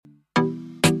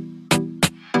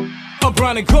A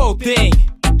brown and gold thing.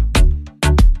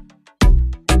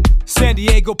 San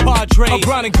Diego Padres. A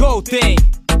brown and gold thing.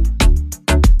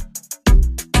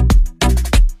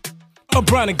 A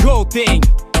brown and gold thing.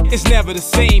 It's never the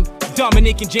same.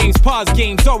 Dominic and James Paz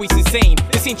game's always the same.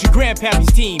 This ain't your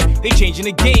grandpappy's team. They changing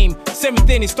the game. Seventh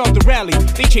inning start the rally.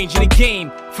 They changing the game.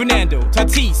 Fernando,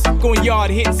 Tatis, going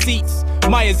yard, hitting seats.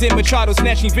 Myers and Machado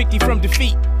snatching victory from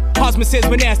defeat. Hosmer says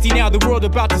we're nasty, now the world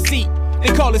about to see.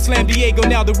 They call it Slam Diego,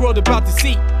 now the world about to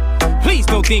see. Please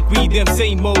don't think we them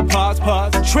same old pause,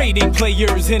 trading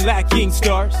players and lacking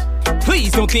stars.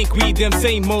 Please don't think we them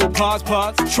same old pause,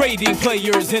 trading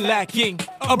players and lacking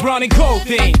a brown and gold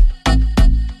thing.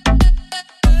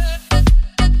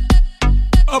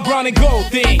 A brown and gold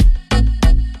thing.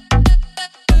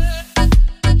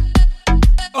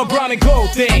 A brown and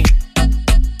gold thing.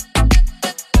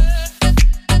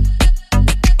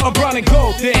 A brown and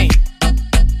gold thing.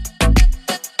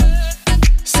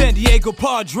 San Diego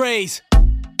Padres.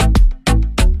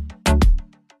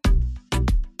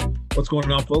 What's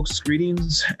going on, folks?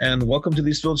 Greetings and welcome to the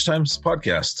East Village Times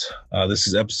podcast. This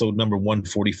is episode number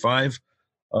 145.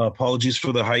 Apologies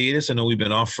for the hiatus. I know we've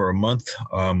been off for a month.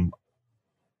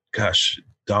 Gosh,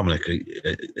 Dominic,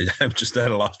 I'm just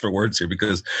at a loss for words here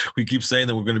because we keep saying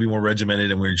that we're going to be more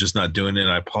regimented and we're just not doing it.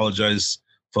 And I apologize,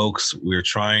 folks. We're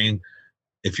trying.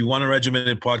 If you want a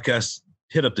regimented podcast,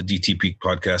 hit up the DTP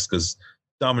podcast because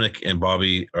Dominic and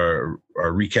Bobby are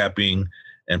recapping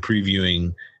and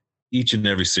previewing each and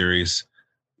every series.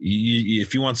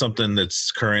 If you want something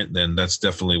that's current, then that's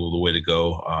definitely the way to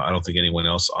go. I don't think anyone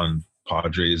else on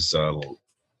Padres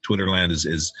Twitter land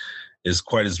is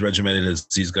quite as regimented as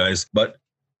these guys. But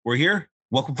we're here.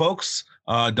 Welcome, folks.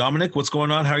 Dominic, what's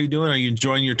going on? How are you doing? Are you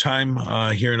enjoying your time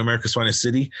here in America's finest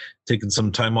city, taking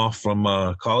some time off from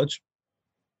college?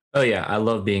 Oh, yeah. I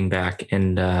love being back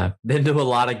and been to a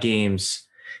lot of games.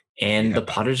 And the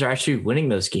Padres are actually winning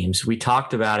those games. We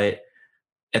talked about it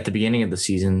at the beginning of the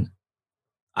season.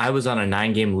 I was on a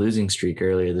 9-game losing streak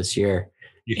earlier this year.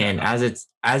 Yeah. And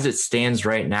as it stands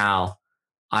right now,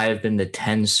 I have been to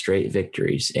 10 straight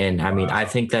victories. And I mean, I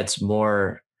think that's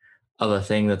more of a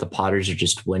thing that the Padres are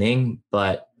just winning.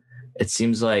 But it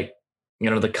seems like,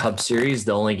 the Cubs series,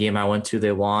 the only game I went to,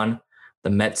 they won.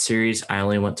 The Mets series, I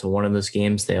only went to one of those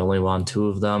games. They only won 2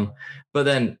 of them. But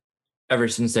then ever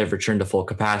since they've returned to full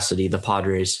capacity, the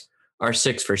Padres are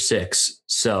 6 for 6.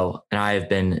 So, and I have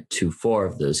been to 4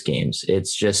 of those games.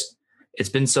 It's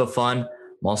been so fun.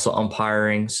 I'm also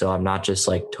umpiring, so I'm not just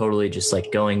totally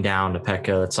going down to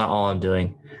Petco. That's not all I'm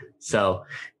doing. So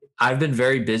I've been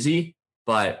very busy,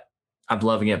 but I'm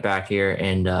loving it back here.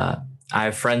 And I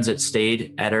have friends that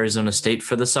stayed at Arizona State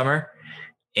for the summer,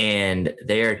 and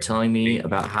they are telling me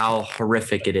about how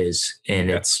horrific it is. And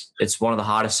it's one of the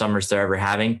hottest summers they're ever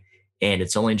having. And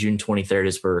it's only June 23rd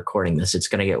as we're recording this. It's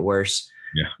going to get worse.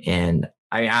 Yeah. And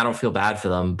I don't feel bad for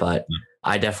them, but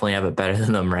I definitely have it better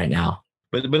than them right now.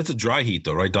 But it's a dry heat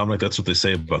though, right, Dominic? That's what they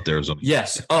say about Arizona.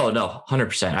 Yes. Oh, no,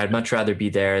 100%. I'd much rather be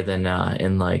there than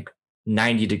in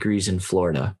 90 degrees in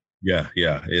Florida. Yeah.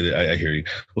 I hear you.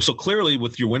 Well, so clearly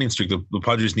with your winning streak, the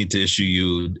Padres need to issue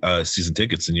you season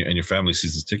tickets and your family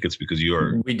season tickets because you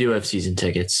are. We do have season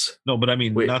tickets. No, but I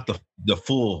mean, not the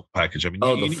full package. I mean,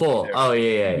 the full. Oh,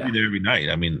 yeah. You be there every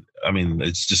night. I mean,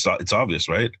 it's obvious,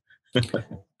 right?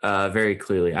 Very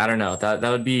clearly. I don't know. That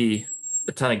would be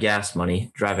a ton of gas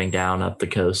money driving down up the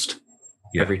coast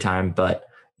every time. But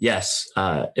yes,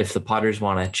 if the Padres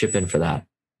want to chip in for that,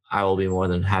 I will be more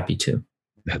than happy to.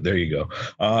 There you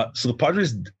go. So the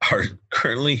Padres are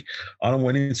currently on a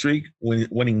winning streak,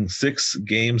 winning 6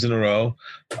 games in a row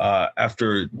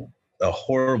after a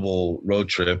horrible road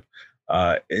trip.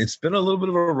 It's been a little bit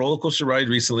of a roller coaster ride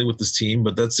recently with this team,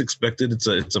 but that's expected.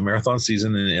 It's a marathon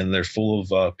season, and they're full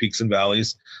of peaks and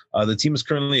valleys. The team is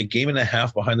currently a game and a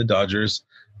half behind the Dodgers,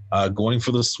 going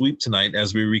for the sweep tonight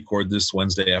as we record this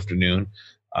Wednesday afternoon.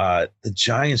 The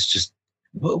Giants just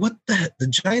the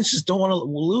Giants just don't want to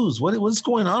lose. What's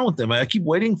going on with them? I keep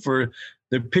waiting for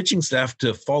their pitching staff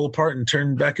to fall apart and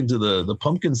turn back into the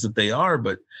pumpkins that they are,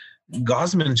 but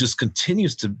Gausman just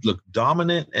continues to look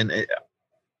dominant. And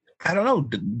I don't know,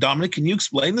 Dominic, can you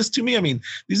explain this to me? I mean,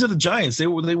 these are the Giants. They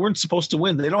weren't supposed to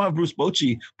win. They don't have Bruce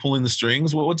Bochy pulling the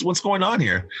strings. What's going on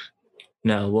here?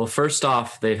 No, well, first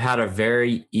off, they've had a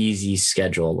very easy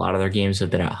schedule. A lot of their games have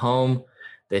been at home.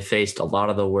 They faced a lot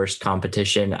of the worst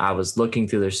competition. I was looking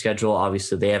through their schedule.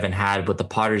 Obviously, they haven't had what the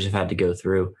Padres have had to go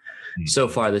through so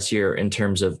far this year in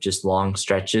terms of just long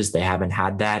stretches. They haven't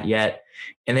had that yet.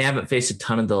 And they haven't faced a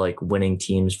ton of the winning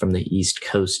teams from the East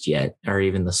Coast yet, or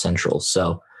even the Central.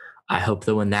 So I hope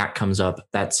that when that comes up,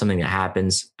 that's something that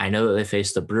happens. I know that they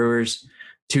faced the Brewers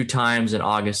 2 times in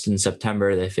August and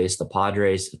September. They face the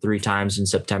Padres 3 times in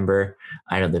September.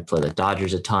 I know they play the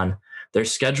Dodgers a ton. Their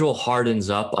schedule hardens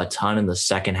up a ton in the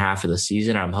second half of the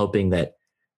season. I'm hoping that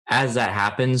as that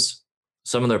happens,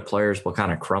 some of their players will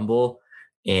kind of crumble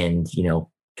and,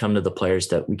 come to the players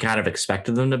that we kind of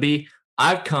expected them to be.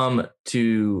 I've come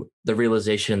to the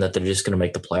realization that they're just going to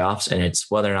make the playoffs, and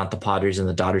it's whether or not the Padres and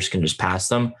the Dodgers can just pass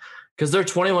them, because they're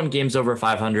 21 games over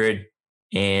 500,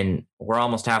 and we're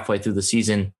almost halfway through the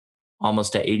season,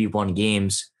 almost at 81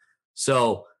 games.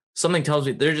 So something tells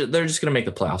me they're just going to make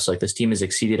the playoffs. Like, this team has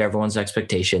exceeded everyone's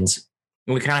expectations,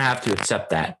 and we kind of have to accept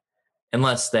that,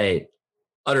 unless they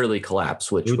utterly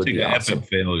collapse, which would be awesome. Epic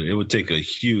failure. It would take a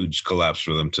huge collapse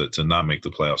for them to not make the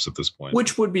playoffs at this point,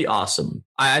 which would be awesome.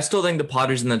 I still think the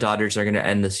Padres and the Dodgers are going to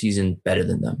end the season better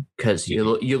than them, because you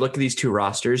look at these two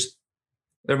rosters,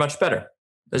 they're much better.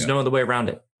 There's no other way around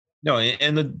it. No,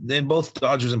 and both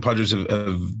Dodgers and Padres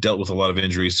have dealt with a lot of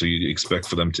injuries, so you expect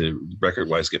for them to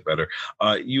record-wise get better.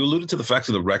 You alluded to the fact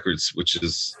of the records, which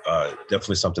is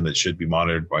definitely something that should be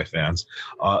monitored by fans.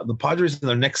 The Padres in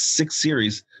their next 6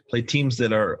 series play teams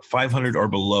that are 500 or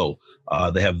below.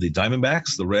 They have the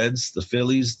Diamondbacks, the Reds, the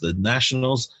Phillies, the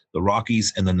Nationals, the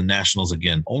Rockies, and then the Nationals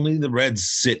again. Only the Reds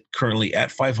sit currently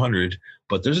at 500,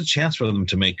 but there's a chance for them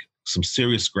to make some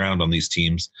serious ground on these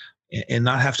teams and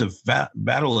not have to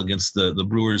battle against the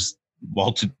Brewers'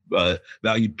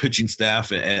 valued pitching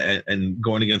staff and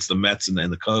going against the Mets and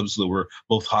the Cubs that were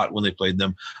both hot when they played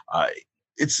them.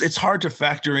 It's hard to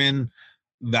factor in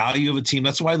value of a team.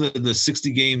 That's why the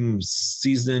 60-game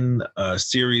season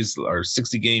series or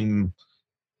 60-game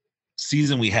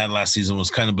season we had last season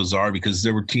was kind of bizarre, because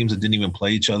there were teams that didn't even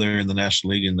play each other in the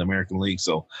National League and the American League.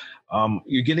 So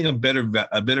you're getting a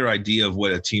better idea of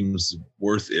what a team's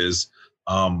worth is.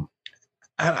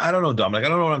 I don't know, Dominic. I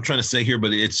don't know what I'm trying to say here,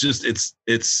 but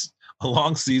it's a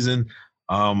long season,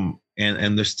 and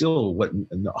there's still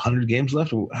 100 games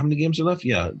left. How many games are left?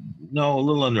 Yeah, no, a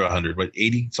little under 100, but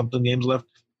 80 something games left.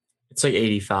 It's like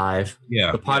 85.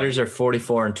 Yeah, the Padres are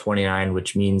 44-29,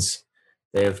 which means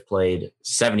they have played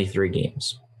 73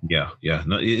 games. Yeah.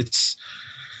 No, it's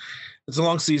a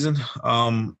long season.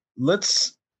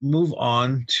 Let's move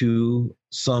on to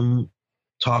some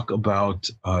talk about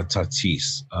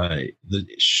Tatis. The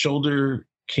shoulder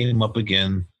came up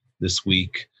again this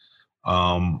week.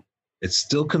 It's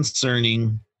still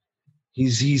concerning.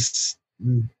 The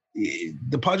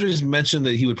Padres mentioned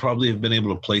that he would probably have been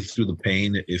able to play through the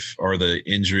pain or the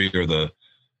injury or the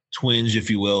twinge, if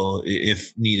you will,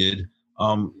 if needed.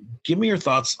 Give me your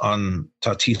thoughts on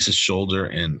Tatis's shoulder,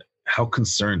 and how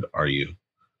concerned are you?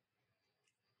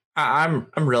 I'm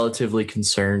relatively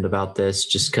concerned about this,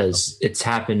 just because it's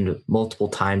happened multiple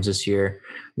times this year.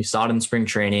 We saw it in spring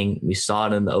training. We saw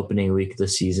it in the opening week of the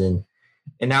season,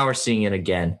 and now we're seeing it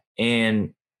again.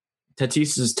 And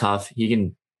Tatis is tough. He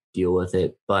can deal with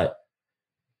it, but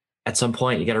at some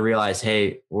point you got to realize,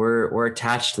 hey, we're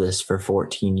attached to this for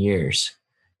 14 years,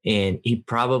 and he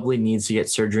probably needs to get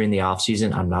surgery in the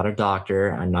offseason. I'm not a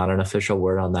doctor. I'm not an official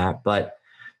word on that, but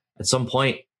at some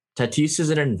point, Tatis is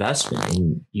an investment,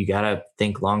 and you got to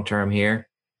think long-term here.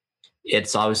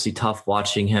 It's obviously tough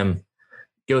watching him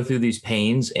go through these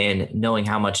pains and knowing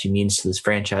how much he means to this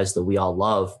franchise that we all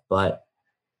love, but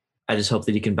I just hope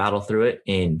that he can battle through it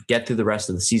and get through the rest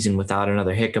of the season without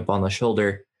another hiccup on the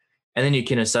shoulder. And then you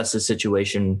can assess the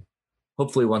situation,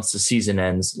 hopefully once the season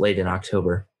ends late in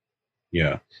October.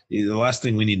 Yeah. The last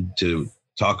thing we need to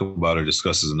talk about or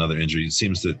discuss is another injury. It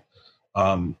seems that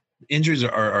injuries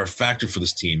are a factor for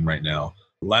this team right now.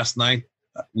 Last night,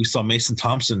 we saw Mason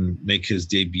Thompson make his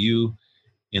debut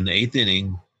in the 8th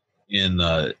inning in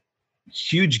a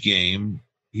huge game.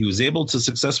 He was able to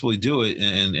successfully do it,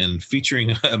 and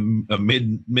featuring a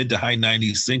mid to high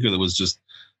 90s sinker that was just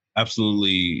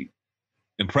absolutely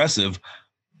impressive.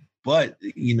 But,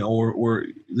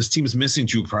 this team is missing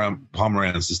Drew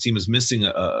Pomeranz. This team is missing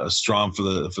a Strom for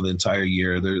the entire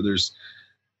year.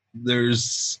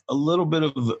 There's a little bit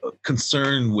of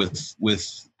concern with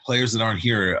players that aren't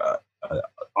here.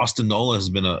 Austin Nola has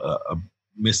been a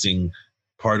missing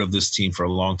part of this team for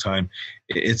a long time.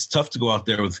 It's tough to go out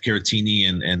there with Caratini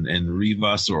and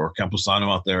Rivas or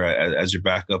Camposano out there as your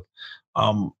backup.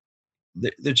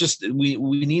 They're just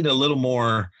we need a little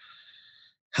more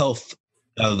health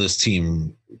out of this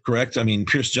team, correct? I mean,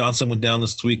 Pierce Johnson went down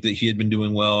this week. That he had been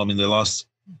doing well. I mean, they lost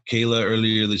Kayla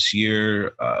earlier this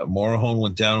year. Morejon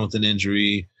went down with an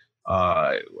injury.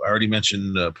 I already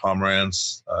mentioned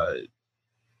Pomeranz.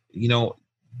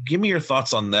 Give me your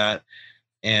thoughts on that,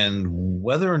 and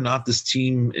whether or not this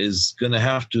team is going to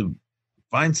have to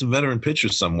find some veteran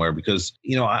pitchers somewhere because,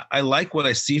 I like what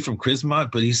I see from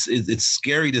Krismot, but it's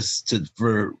scary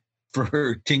for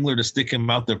Tingler to stick him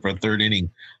out there for a third inning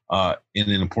in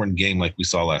an important game like we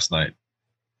saw last night.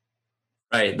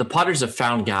 Right. The Padres have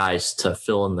found guys to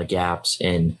fill in the gaps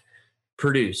and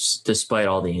produce despite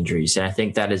all the injuries. And I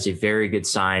think that is a very good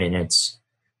sign. And it's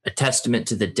a testament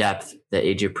to the depth that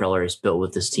AJ Preller has built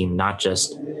with this team, not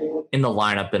just in the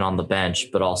lineup and on the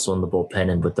bench, but also in the bullpen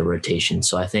and with the rotation.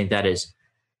 So I think that is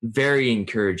very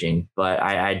encouraging. But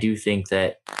I do think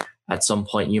that at some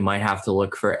point you might have to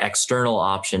look for external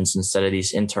options instead of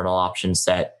these internal options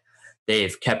that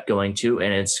they've kept going to,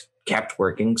 and it's kept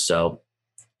working. So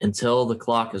until the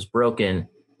clock is broken,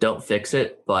 don't fix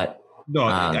it. But no,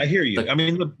 I hear you.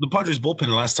 The Padres bullpen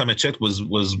the last time I checked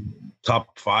was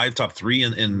top 5, top 3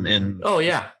 in oh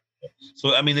yeah.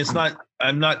 So it's not.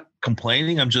 I'm not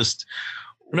complaining. I'm just.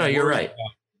 No, you're right.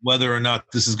 Whether or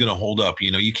not this is going to hold up,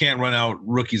 you can't run out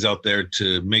rookies out there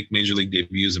to make major league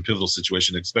debuts in pivotal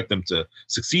situations and expect them to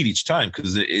succeed each time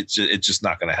because it's just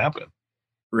not going to happen.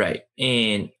 Right.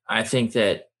 And I think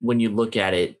that when you look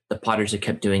at it, the Padres have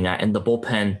kept doing that. And the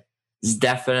bullpen is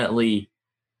definitely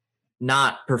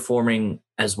not performing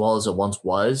as well as it once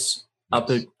was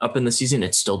up in the season.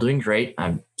 It's still doing great.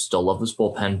 I still love this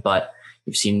bullpen, but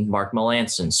you've seen Mark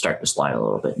Melancon start to slide a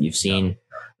little bit. You've seen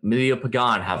Emilio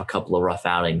Pagan have a couple of rough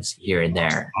outings here and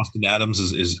there. Austin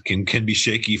Adams can be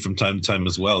shaky from time to time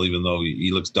as well, even though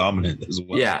he looks dominant as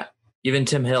well. Yeah. Even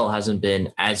Tim Hill hasn't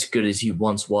been as good as he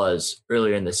once was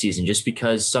earlier in the season, just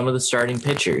because some of the starting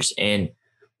pitchers, and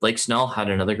Blake Snell had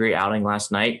another great outing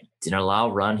last night, didn't allow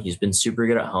a run. He's been super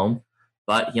good at home,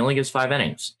 but he only gives 5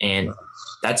 innings, and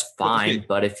that's fine. Okay.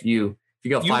 But if you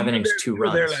go 5 innings, 2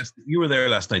 runs. You were there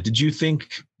last night. Did you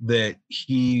think that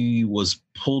he was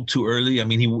pulled too early?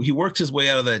 He worked his way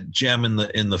out of that jam in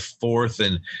the fourth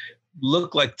and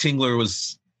looked like Tingler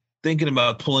was thinking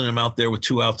about pulling him out there with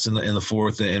 2 outs in the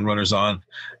fourth and runners on.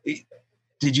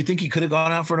 Did you think he could have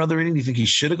gone out for another inning? Do you think he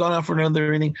should have gone out for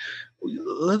another inning?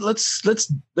 Let's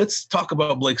talk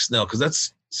about Blake Snell, because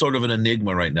that's sort of an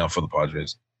enigma right now for the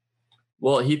Padres.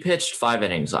 Well, he pitched 5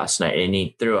 innings last night and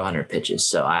he threw 100 pitches.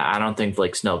 So I don't think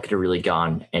Blake Snell could have really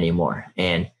gone anymore.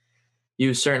 And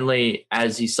you certainly,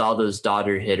 as he saw those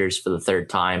Dodger hitters for the 3rd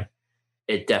time,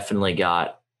 it definitely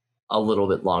got a little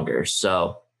bit longer.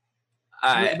 So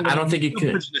I don't think he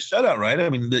could. A shutout,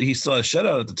 right? He saw a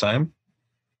shutout at the time.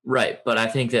 Right. But I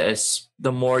think that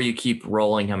the more you keep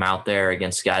rolling him out there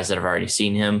against guys that have already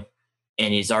seen him,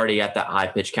 and he's already at that high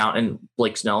pitch count, and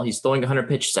Blake Snell, he's throwing 100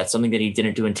 pitches. That's something that he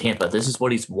didn't do in Tampa. This is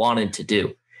what he's wanted to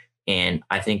do. And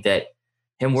I think that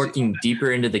him working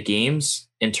deeper into the games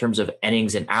in terms of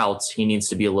innings and outs, he needs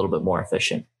to be a little bit more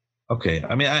efficient. Okay.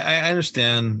 I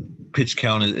understand pitch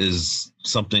count is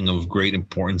something of great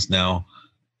importance now,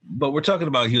 but we're talking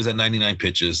about he was at 99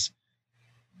 pitches.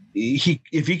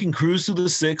 If he can cruise to the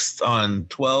 6th on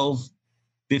 12,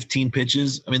 15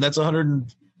 pitches, that's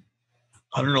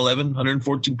 111,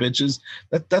 114 pitches.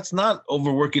 That's not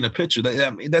overworking a pitcher.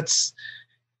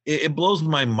 It blows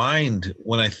my mind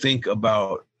when I think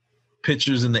about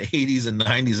pitchers in the 80s and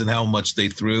 90s and how much they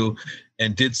threw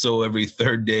and did so every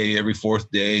 3rd day, every 4th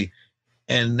day.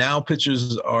 And now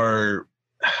pitchers are,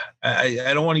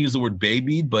 I don't want to use the word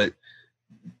babied, but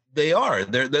they are.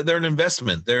 They're an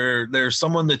investment. They're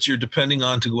someone that you're depending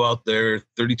on to go out there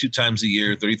 32 times a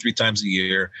year, 33 times a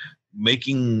year,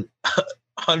 making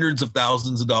hundreds of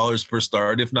thousands of dollars per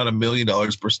start, if not $1 million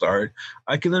per start.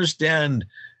 I can understand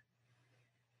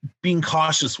being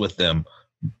cautious with them,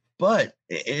 but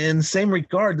in the same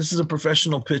regard, this is a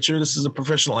professional pitcher. This is a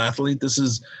professional athlete. This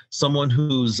is someone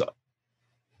who's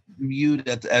viewed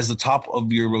as the top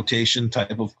of your rotation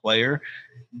type of player.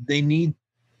 They need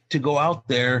to go out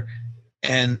there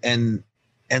and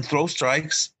throw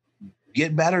strikes,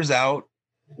 get batters out,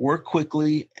 work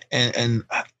quickly, and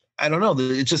I don't know.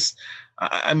 It just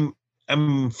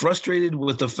I'm frustrated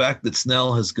with the fact that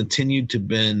Snell has continued to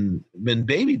been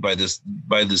babied by this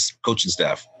coaching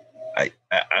staff. I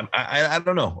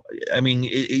don't know.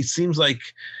 It seems like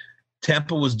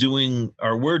Tampa was doing,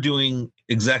 or we're doing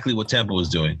exactly what Tampa was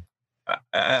doing.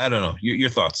 I don't know. Your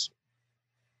thoughts?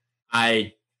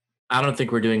 I don't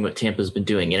think we're doing what Tampa's been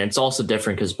doing. And it's also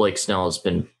different because Blake Snell has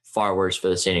been far worse for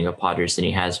the San Diego Padres than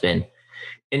he has been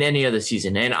in any other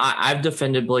season. And I've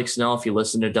defended Blake Snell. If you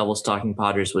listen to Devils Talking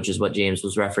Padres, which is what James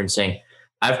was referencing,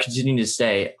 I've continued to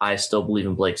say I still believe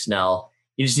in Blake Snell.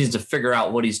 He just needs to figure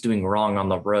out what he's doing wrong on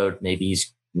the road. Maybe he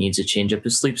needs to change up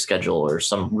his sleep schedule or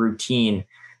some routine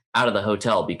out of the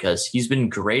hotel, because he's been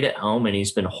great at home and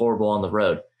he's been horrible on the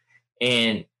road.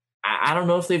 And I don't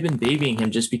know if they've been babying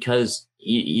him just because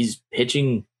he's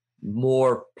pitching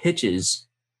more pitches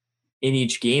in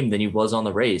each game than he was on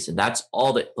the Rays. And that's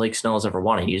all that Blake Snell has ever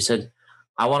wanted. He just said,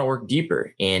 I want to work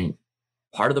deeper. And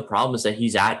part of the problem is that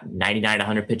he's at 99,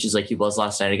 100 pitches like he was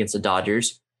last night against the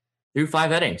Dodgers through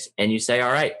 5 innings. And you say,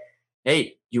 all right,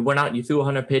 hey, you went out, you threw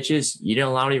 100 pitches, you didn't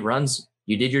allow any runs,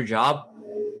 you did your job.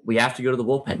 We have to go to the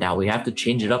bullpen now. We have to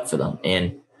change it up for them.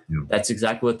 And that's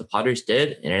exactly what the Padres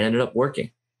did, and it ended up working.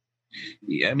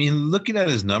 Yeah, I mean, looking at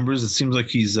his numbers, it seems like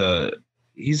he's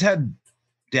had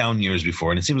down years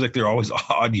before, and it seems like they're always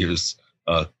odd years,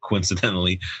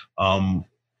 coincidentally.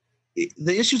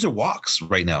 The issues are walks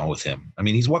right now with him. I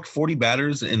mean, he's walked 40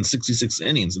 batters in 66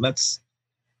 innings, and that's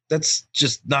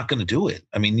just not going to do it.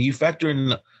 I mean, you factor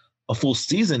in a full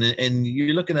season and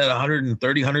you're looking at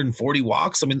 130, 140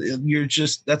 walks. I mean,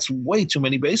 that's way too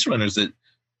many base runners that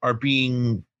are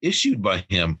being issued by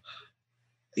him.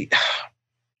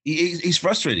 He's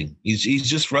frustrating. He's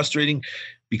just frustrating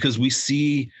because we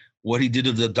see what he did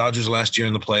to the Dodgers last year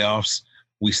in the playoffs.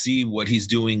 We see what he's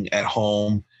doing at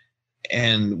home,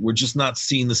 and we're just not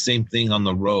seeing the same thing on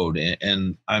the road.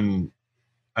 And I'm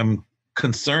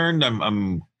concerned.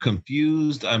 I'm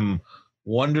confused. I'm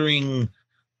wondering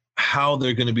how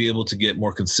they're going to be able to get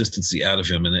more consistency out of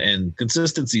him. And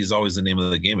consistency is always the name of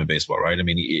the game in baseball, right? I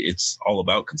mean, it's all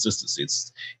about consistency.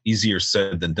 It's easier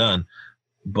said than done.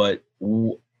 But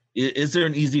is there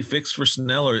an easy fix for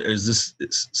Snell, or is this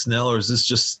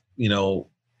just,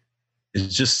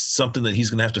 it's just something that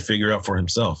he's going to have to figure out for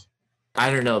himself?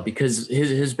 I don't know, because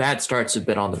his bad starts have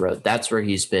been on the road. That's where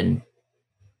he's been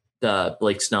the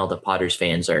Blake Snell the Padres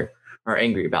fans are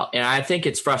angry about. And I think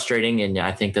it's frustrating, and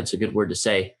I think that's a good word to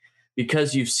say,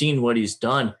 because you've seen what he's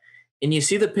done and you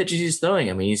see the pitches he's throwing.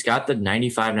 I mean, he's got the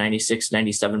 95, 96,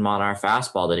 97 mile an hour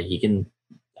fastball that he can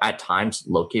at times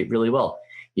locate really well.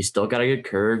 He's still got a good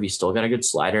curve. He's still got a good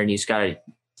slider, and he's got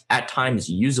at times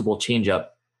usable changeup,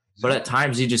 but at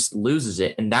times he just loses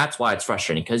it. And that's why it's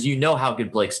frustrating, because you know how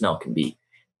good Blake Snell can be.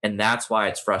 And that's why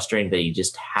it's frustrating that he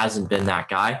just hasn't been that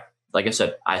guy. Like I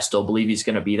said, I still believe he's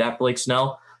going to be that Blake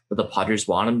Snell that the Padres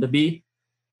want him to be,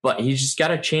 but he's just got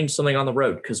to change something on the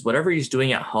road, because whatever he's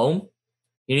doing at home,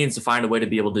 he needs to find a way to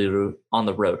be able to do on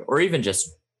the road, or even just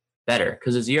better,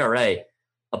 because his ERA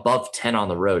above 10 on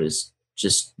the road is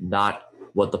just not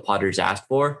what the Padres asked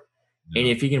for. And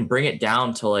if he can bring it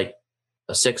down to like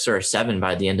a 6 or a 7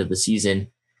 by the end of the season,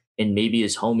 and maybe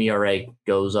his home ERA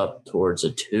goes up towards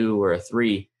a 2 or a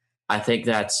 3, I think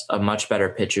that's a much better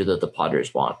pitcher that the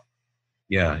Padres want.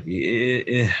 Yeah,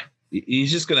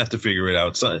 he's just going to have to figure it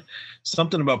out.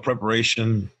 Something about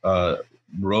preparation,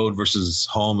 road versus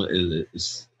home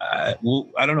is I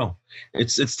don't know.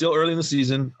 It's still early in the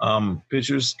season.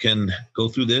 Pitchers can go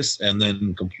through this and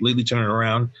then completely turn it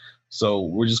around. So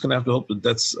we're just going to have to hope that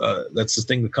that's the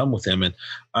thing to come with him. And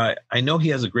I know he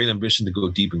has a great ambition to go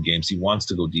deep in games. He wants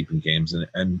to go deep in games,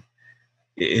 and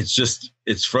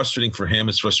it's frustrating for him.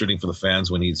 It's frustrating for the fans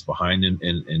when he's behind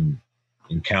in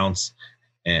counts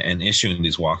and issuing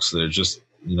these walks. They're just,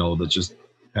 that just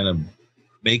kind of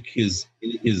make his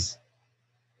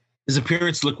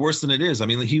appearance look worse than it is. I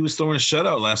mean, he was throwing a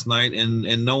shutout last night,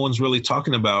 and no one's really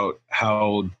talking about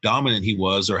how dominant he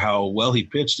was or how well he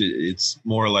pitched. It's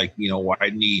more like, why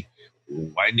didn't he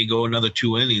go another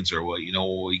 2 innings, or what?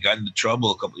 He got into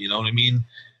trouble a couple. You know what I mean?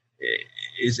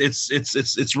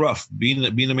 It's rough. Being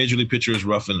a major league pitcher is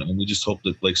rough, and we just hope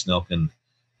that Blake Snell can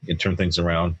turn things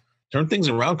around. Turn things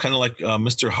around, kind of like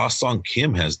Mr. Ha-Seong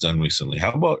Kim has done recently.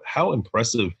 How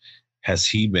impressive has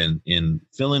he been in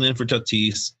filling in for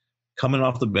Tatis? Coming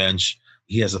off the bench,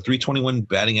 he has a .321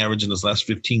 batting average in his last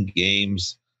 15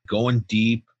 games, going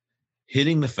deep,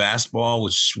 hitting the fastball,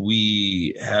 which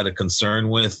we had a concern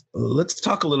with. Let's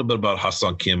talk a little bit about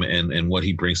Ha-Seong Kim and what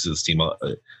he brings to this team. A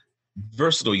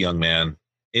versatile young man,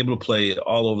 able to play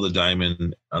all over the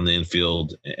diamond on the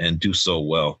infield and do so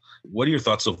well. What are your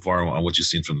thoughts so far on what you've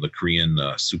seen from the Korean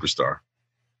superstar?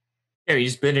 Yeah,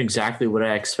 he's been exactly what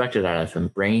I expected out of him,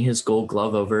 bringing his Gold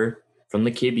Glove over from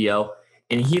the KBO.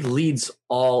 And he leads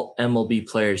all MLB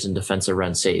players in defensive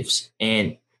run saves.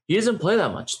 And he doesn't play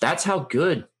that much. That's how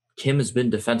good Kim has been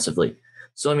defensively.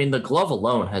 So, I mean, the glove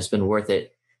alone has been worth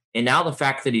it. And now the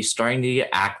fact that he's starting to get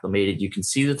acclimated, you can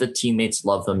see that the teammates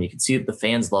love him. You can see that the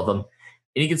fans love him.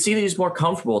 And you can see that he's more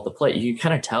comfortable at the plate. You can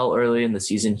kind of tell early in the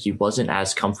season he wasn't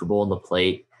as comfortable in the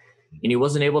plate, and he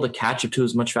wasn't able to catch up to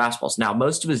as much fastballs. Now,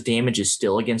 most of his damage is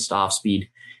still against off speed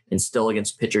and still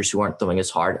against pitchers who aren't throwing as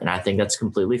hard. And I think that's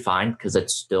completely fine, because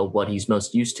that's still what he's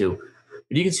most used to.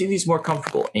 But you can see he's more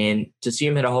comfortable. And to see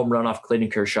him hit a home run off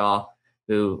Clayton Kershaw,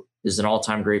 who is an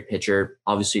all-time great pitcher,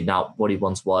 obviously not what he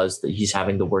once was, that he's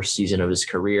having the worst season of his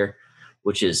career,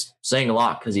 which is saying a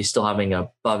lot because he's still having an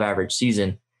above-average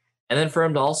season. And then for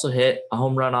him to also hit a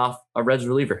home run off a Reds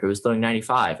reliever who was throwing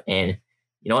 95. And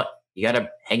you know what? You got a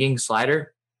hanging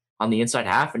slider on the inside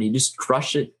half, and he just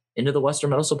crushed it into the Western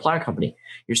Metal Supply Company.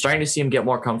 You're starting to see him get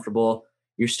more comfortable.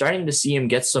 You're starting to see him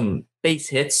get some base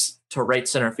hits to right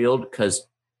center field, because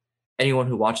anyone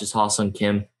who watches Ha-Seong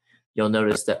Kim, you'll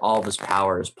notice that all of his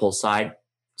power is pull side.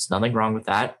 There's nothing wrong with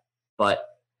that. But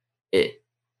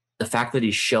the fact that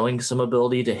he's showing some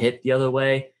ability to hit the other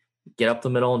way, get up the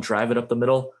middle and drive it up the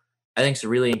middle, I think it's a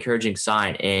really encouraging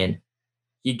sign. And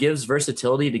he gives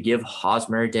versatility to give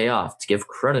Hosmer a day off, to give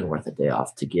Cronenworth a day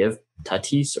off, to give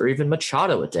Tatis or even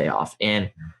Machado a day off.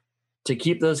 And to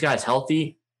keep those guys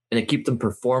healthy and to keep them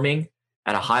performing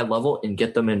at a high level and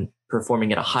get them in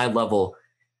performing at a high level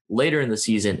later in the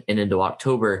season and into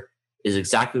October is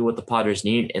exactly what the Padres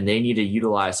need. And they need to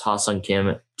utilize Ha-Seong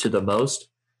Kim to the most,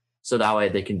 so that way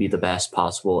they can be the best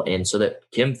possible. And so that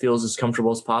Kim feels as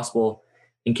comfortable as possible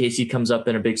in case he comes up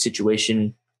in a big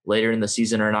situation later in the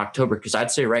season or in October. Because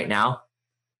I'd say right now,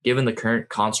 given the current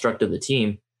construct of the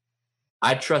team,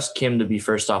 I'd trust Kim to be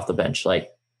first off the bench. Like,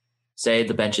 say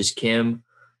the bench is Kim,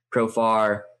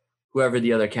 Profar, whoever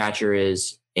the other catcher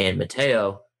is, and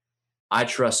Mateo. I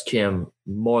trust Kim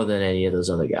more than any of those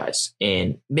other guys.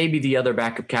 And maybe the other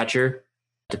backup catcher,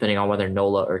 depending on whether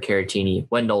Nola or Caratini,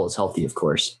 when Nola's healthy, of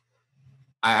course.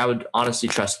 I would honestly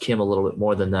trust Kim a little bit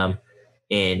more than them.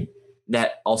 And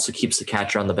that also keeps the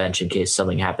catcher on the bench in case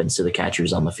something happens to the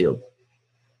catchers on the field.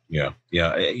 Yeah.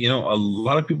 You know, a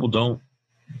lot of people don't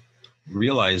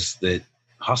realize that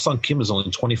Ha-Seong Kim is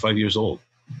only 25 years old.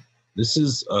 This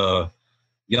is a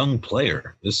young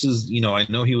player. This is, you know, I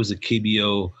know he was a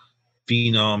KBO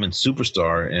phenom and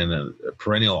superstar and a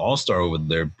perennial all-star over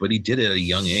there, but he did it at a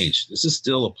young age. This is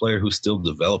still a player who's still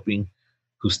developing,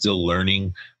 who's still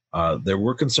learning. There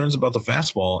were concerns about the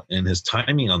fastball and his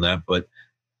timing on that, but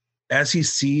as he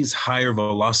sees higher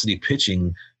velocity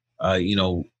pitching, you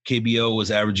know, KBO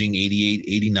was averaging 88,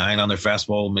 89 on their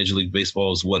fastball. Major League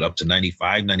Baseball is up to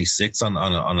 95, 96 on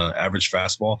an average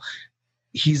fastball.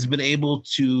 He's been able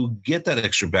to get that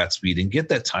extra bat speed and get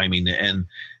that timing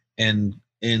and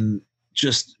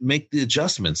just make the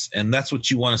adjustments. And that's what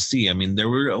you want to see. I mean, there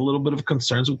were a little bit of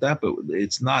concerns with that, but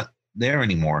it's not there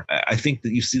anymore. I think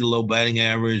that you see the low batting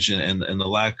average and the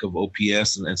lack of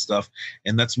OPS and stuff.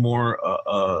 And that's more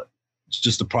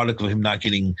just a product of him not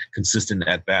getting consistent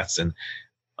at bats. And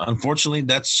unfortunately,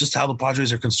 that's just how the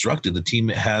Padres are constructed. The team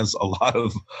has a lot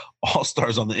of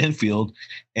all-stars on the infield,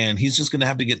 and he's just going to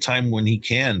have to get time when he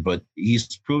can. But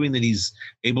he's proving that he's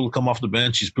able to come off the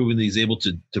bench. He's proving that he's able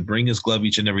to bring his glove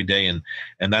each and every day, and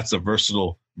that's a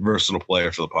versatile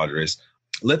player for the Padres.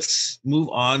 Let's move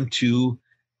on to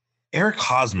Eric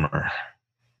Hosmer,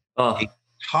 a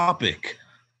topic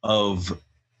of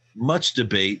much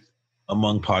debate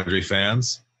among Padre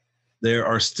fans. There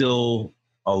are still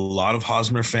a lot of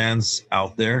Hosmer fans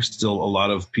out there, still a lot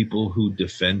of people who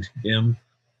defend him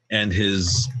and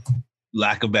his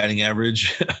lack of batting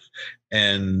average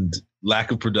and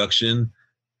lack of production.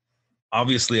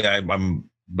 Obviously, I'm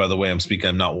speaking,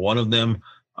 I'm not one of them.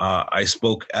 I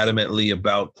spoke adamantly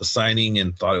about the signing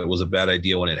and thought it was a bad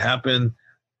idea when it happened.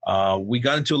 We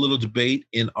got into a little debate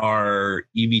in our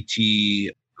EVT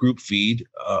group feed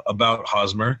about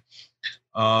Hosmer.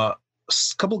 A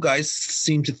couple guys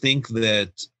seem to think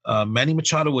that Manny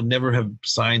Machado would never have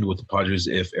signed with the Padres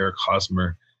if Eric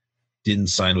Hosmer didn't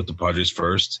sign with the Padres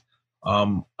first.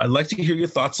 I'd like to hear your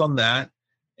thoughts on that,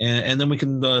 and then we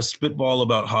can spitball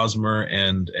about Hosmer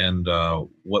and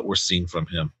what we're seeing from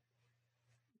him.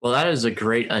 Well, that is a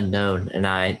great unknown, and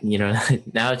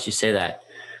now that you say that,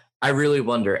 I really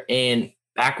wonder. And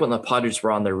back when the Padres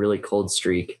were on their really cold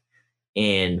streak,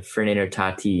 and Fernando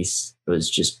Tatis was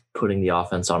just putting the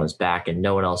offense on his back and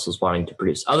no one else was wanting to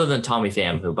produce other than Tommy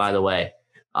Pham, who, by the way,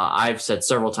 I've said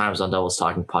several times on Doubles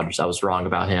Talking Padres, I was wrong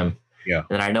about him. Yeah.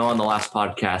 And I know on the last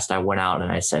podcast, I went out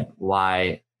and I said,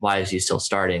 why is he still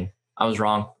starting? I was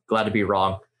wrong. Glad to be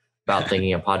wrong about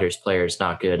thinking a Padres player is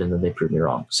not good. And then they proved me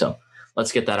wrong. So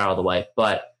let's get that out of the way.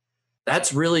 But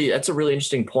that's a really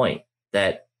interesting point,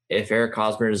 that if Eric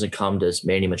Hosmer doesn't come, does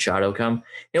Manny Machado come?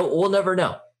 We'll never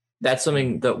know. That's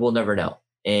something that we'll never know.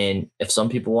 And if some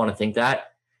people want to think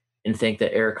that and think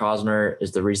that Eric Hosmer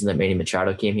is the reason that Manny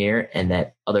Machado came here and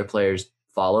that other players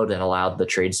followed and allowed the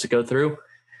trades to go through,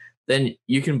 then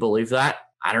you can believe that.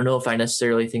 I don't know if I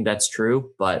necessarily think that's true,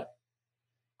 but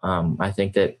I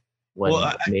think that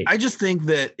I just think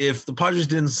that if the Padres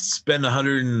didn't spend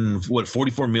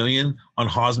 $144 million on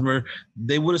Hosmer,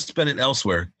 they would have spent it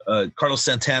elsewhere. Carlos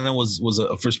Santana was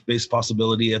a first base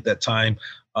possibility at that time.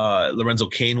 Lorenzo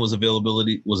Cain was available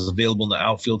in the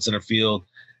outfield, center field.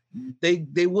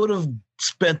 they would have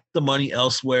spent the money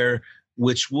elsewhere,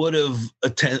 which would have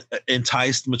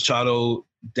enticed Machado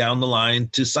down the line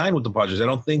to sign with the Padres. I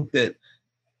don't think that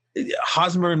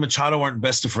Hosmer and Machado aren't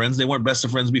best of friends. They weren't best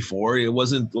of friends before. It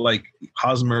wasn't like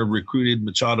Hosmer recruited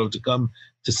Machado to come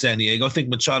to San Diego. I think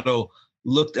Machado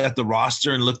looked at the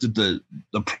roster and looked at the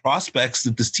prospects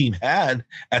that this team had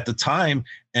at the time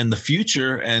and the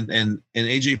future. And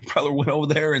AJ Preller went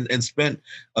over there and spent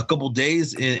a couple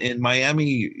days in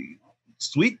Miami,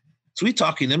 sweet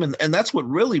talking him. And that's what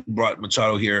really brought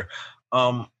Machado here.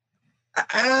 I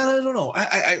don't know.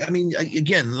 I mean,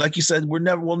 again, like you said, we'll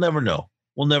never know.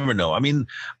 We'll never know. I mean,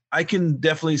 I can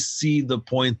definitely see the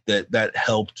point that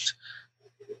helped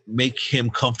make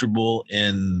him comfortable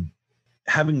in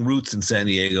having roots in San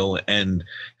Diego and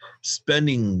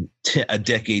spending a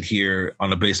decade here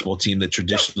on a baseball team that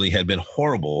traditionally had been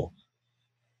horrible.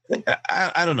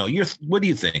 I don't know. What do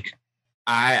you think?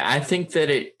 I think that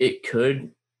it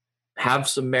could have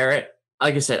some merit.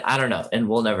 Like I said, I don't know, and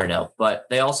we'll never know. But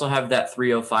they also have that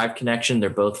 305 connection. They're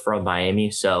both from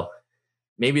Miami, so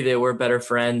maybe they were better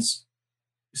friends.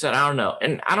 I said, I don't know.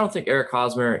 And I don't think Eric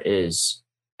Hosmer is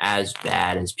as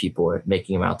bad as people are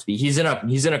making him out to be. He's in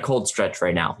a cold stretch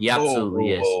right now. He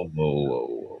absolutely is.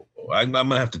 Whoa. I'm going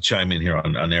to have to chime in here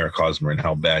on Eric Hosmer and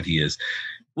how bad he is.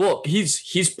 Well,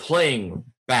 he's playing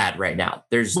bad right now.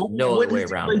 There's no other way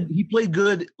around it. He played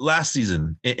good last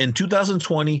season. In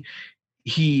 2020,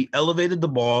 he elevated the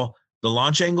ball. The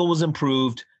launch angle was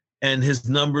improved, and his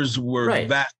numbers were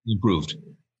vastly improved.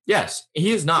 Yes,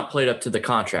 he has not played up to the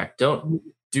contract.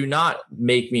 Do not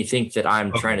make me think that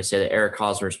I'm trying to say that Eric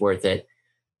Hosmer is worth it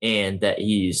and that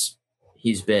he's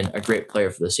been a great player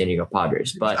for the San Diego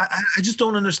Padres. But I just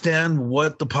don't understand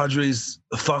what the Padres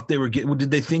thought they were getting.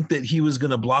 Did they think that he was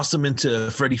going to blossom into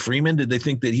Freddie Freeman? Did they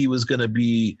think that he was going to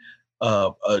be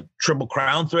a triple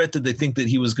crown threat? Did they think that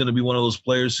he was going to be one of those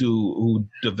players who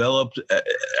developed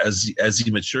as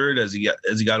he matured, as he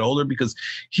got older? Because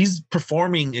he's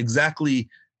performing exactly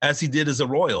as he did as a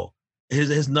Royal.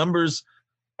 His numbers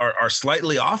are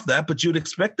slightly off that, but you'd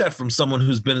expect that from someone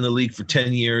who's been in the league for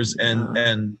 10 years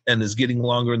and is getting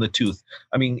longer in the tooth.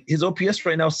 I mean, his OPS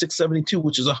right now is 672,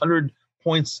 which is 100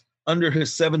 points under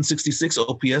his 766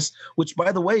 OPS, which,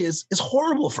 by the way, is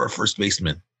horrible for a first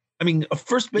baseman. I mean, a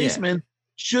first baseman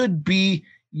should be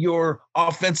your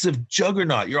offensive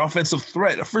juggernaut, your offensive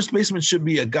threat. A first baseman should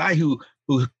be a guy who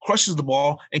crushes the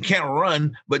ball and can't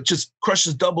run, but just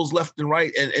crushes doubles left and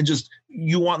right, and just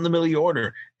you want in the middle of your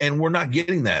order. And we're not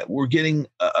getting that. We're getting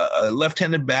a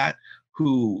left-handed bat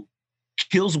who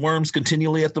kills worms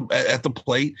continually at the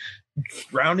plate,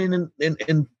 grounding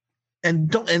and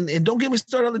don't get me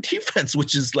started on the defense,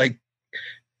 which is like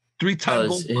 3-time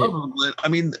gold glove. I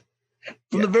mean,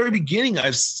 from the very beginning,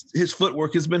 his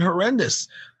footwork has been horrendous.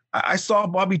 I saw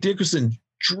Bobby Dickerson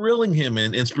drilling him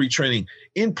in spring training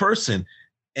in person,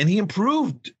 and he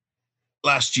improved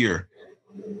last year.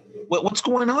 What's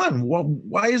going on?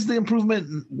 Why is the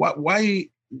improvement? Why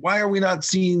are we not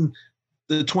seeing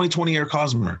the 2020 Eric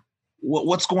Hosmer?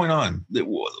 What's going on?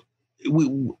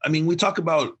 We talk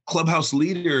about clubhouse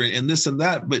leader and this and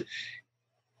that, but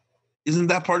isn't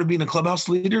that part of being a clubhouse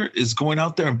leader, is going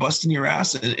out there and busting your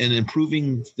ass and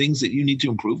improving things that you need to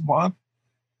improve upon?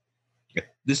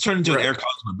 This turned into an Eric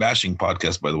Hosmer bashing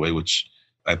podcast, by the way, which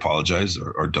I apologize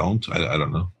or don't. I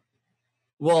don't know.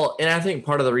 Well, and I think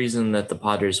part of the reason that the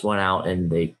Padres went out and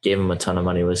they gave him a ton of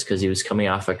money was because he was coming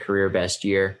off a career best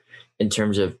year in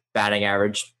terms of batting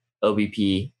average,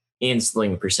 OBP, and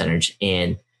slugging percentage.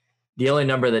 And the only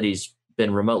number that he's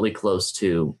been remotely close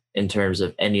to in terms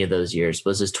of any of those years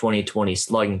was his 2020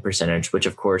 slugging percentage, which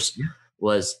of course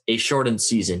was a shortened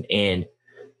season. And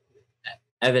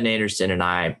Evan Anderson and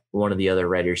I, one of the other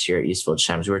writers here at East Village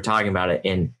Times, we were talking about it.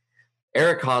 And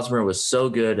Eric Hosmer was so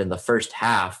good in the first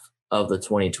half of the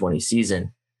 2020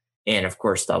 season. And of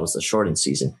course, that was the shortened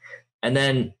season. And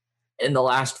then in the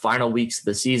last final weeks of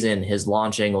the season, his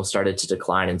launch angle started to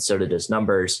decline, and so did his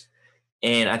numbers.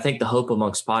 And I think the hope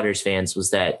amongst Padres fans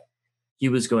was that he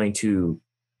was going to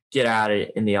get at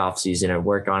it in the offseason and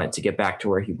work on it to get back to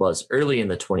where he was early in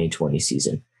the 2020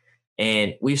 season.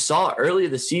 And we saw early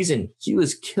in the season, he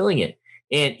was killing it.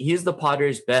 And he's the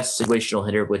Padres' best situational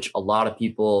hitter, which a lot of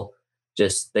people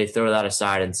they throw that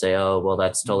aside and say, oh, well,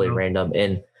 that's totally random.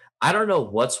 And I don't know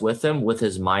what's with him, with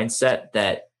his mindset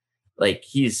that like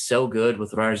he's so good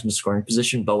with runners in scoring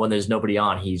position, but when there's nobody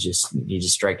on, he just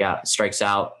strikes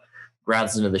out,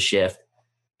 grounds into the shift.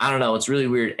 I don't know. It's really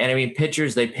weird. And I mean,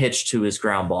 pitchers, they pitch to his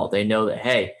ground ball. They know that,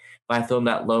 hey, if I throw him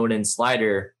that low and in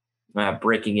slider,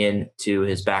 breaking into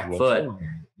his back foot,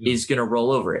 he's going to roll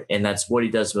over it. And that's what he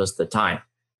does most of the time.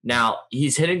 Now,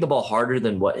 he's hitting the ball harder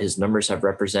than what his numbers have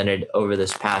represented over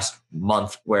this past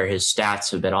month, where his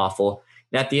stats have been awful.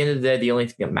 And at the end of the day, the only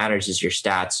thing that matters is your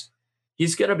stats.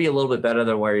 He's going to be a little bit better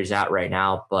than where he's at right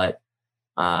now, but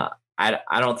I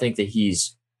don't think that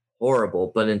he's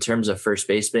horrible. But in terms of first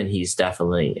baseman, he's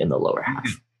definitely in the lower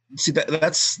half. See,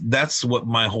 that's what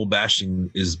my whole bashing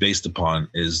is based upon,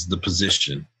 is the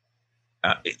position.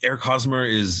 Eric Hosmer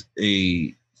is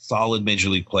a solid major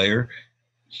league player.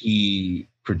 He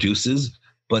produces,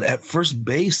 but at first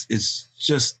base,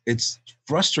 it's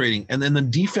frustrating. And then the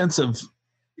defensive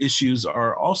issues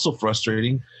are also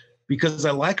frustrating, because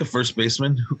I like a first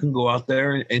baseman who can go out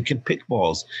there and can pick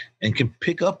balls and can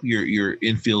pick up your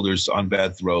infielders on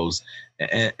bad throws.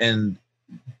 And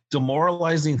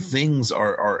demoralizing things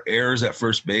are errors at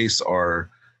first base, are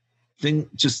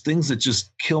things that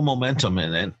just kill momentum.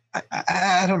 And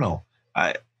I don't know.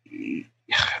 I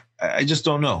just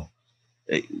don't know.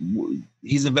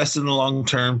 He's invested in the long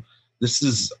term. This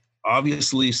is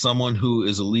obviously someone who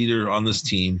is a leader on this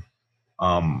team.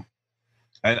 I'm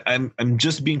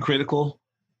just being critical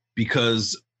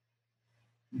because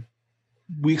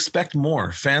we expect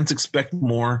more. Fans expect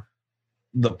more.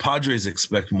 The Padres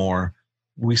expect more.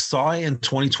 We saw in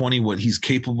 2020 what he's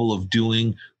capable of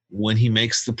doing when he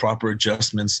makes the proper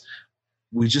adjustments.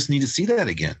 We just need to see that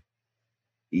again.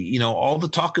 All the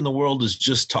talk in the world is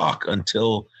just talk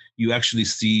until you actually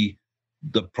see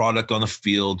the product on the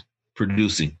field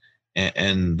producing.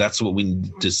 And that's what we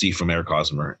need to see from Eric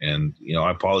Hosmer. And, I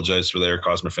apologize for the Eric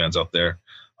Hosmer fans out there,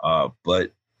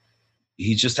 but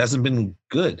he just hasn't been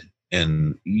good.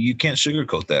 And you can't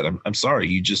sugarcoat that. I'm sorry.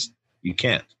 You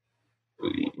can't.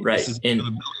 Right. This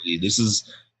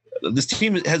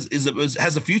team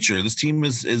has a future. This team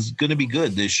is going to be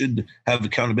good. They should have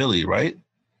accountability, right?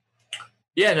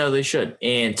 Yeah, no, they should.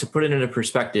 And to put it into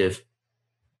perspective,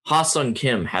 Ha-Seong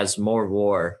Kim has more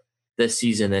WAR this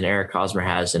season than Eric Hosmer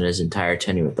has in his entire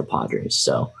tenure with the Padres.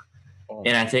 So,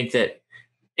 and I think that,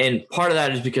 and part of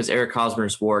that is because Eric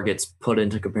Hosmer's WAR gets put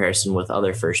into comparison with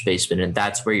other first basemen, and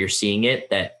that's where you're seeing it.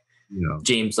 That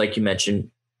James, like you mentioned,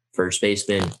 first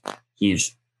baseman,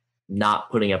 he's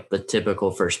not putting up the typical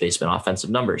first baseman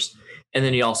offensive numbers, and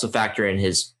then you also factor in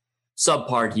his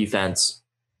subpar defense.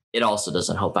 It also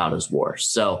doesn't help out his WAR.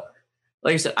 So,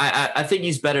 like I said, I think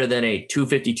he's better than a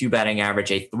 252 batting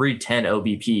average, a 310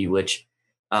 OBP, which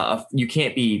you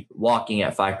can't be walking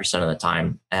at 5% of the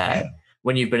time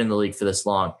when you've been in the league for this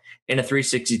long, and a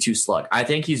 362 slug. I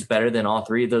think he's better than all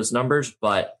three of those numbers,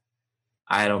 but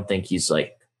I don't think he's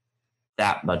like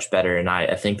that much better. And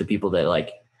I think the people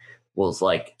that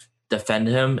will defend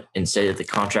him and say that the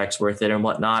contract's worth it and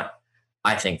whatnot,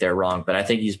 I think they're wrong, but I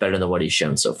think he's better than what he's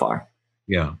shown so far.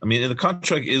 Yeah, I mean, the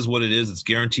contract is what it is. It's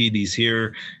guaranteed. He's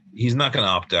here. He's not going to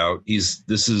opt out.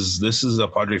 This is a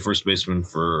Padre first baseman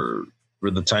for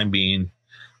the time being.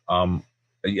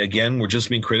 Again, we're just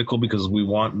being critical because we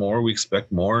want more. We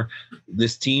expect more.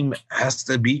 This team has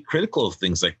to be critical of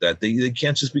things like that. They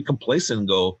can't just be complacent and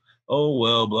go, oh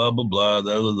well, blah blah blah,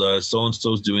 blah, blah, blah. So and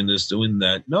so's doing this, doing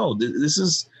that. No, this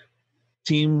is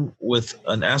team with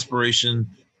an aspiration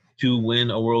to win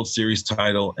a World Series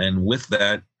title, and with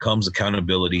that comes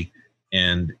accountability.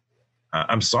 And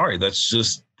I'm sorry, that's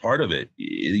just part of it.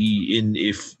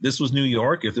 If this was New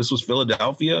York, if this was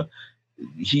Philadelphia,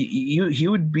 he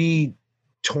would be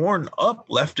torn up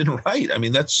left and right. I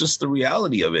mean, that's just the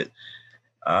reality of it.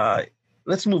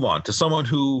 Let's move on to someone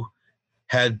who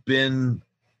had been,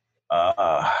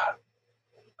 I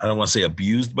don't want to say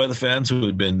abused by the fans, who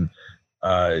had been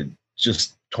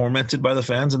just tormented by the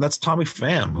fans, and that's Tommy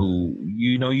Pham, who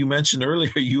you mentioned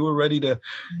earlier you were ready to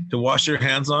wash your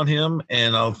hands on him,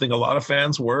 and I think a lot of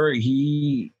fans were.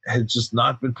 He had just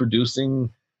not been producing,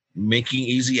 making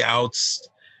easy outs.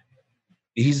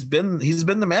 He's been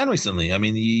the man recently. I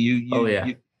mean,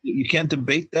 you can't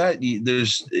debate that.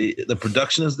 There's the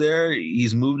production is there.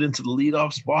 He's moved into the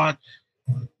leadoff spot.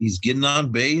 He's getting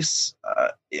on base.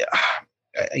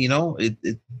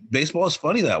 Baseball is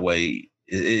funny that way.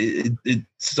 It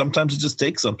sometimes it just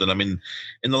takes something. I mean,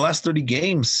 in the last 30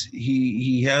 games,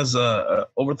 he has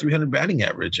over 300 batting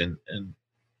average and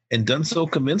done so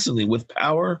convincingly with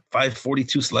power.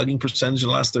 542 slugging percentage in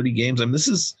the last 30 games. I mean,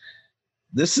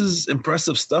 this is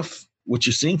impressive stuff what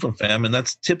you're seeing from Pham, and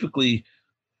that's typically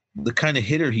the kind of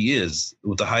hitter he is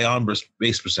with the high on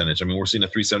base percentage. I mean, we're seeing a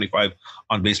 375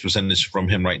 on base percentage from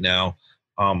him right now.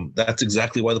 That's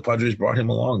exactly why the Padres brought him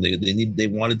along. They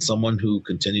wanted someone who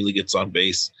continually gets on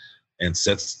base and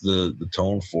sets the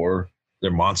tone for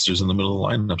their monsters in the middle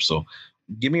of the lineup. So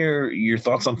give me your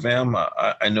thoughts on Pham.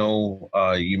 I know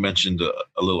you mentioned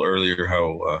a little earlier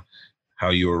how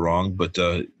you were wrong. But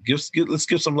let's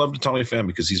give some love to Tommy Pham,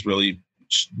 because he's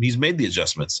made the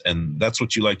adjustments, and that's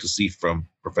what you like to see from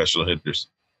professional hitters.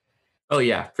 Oh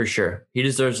yeah, for sure. He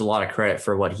deserves a lot of credit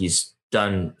for what he's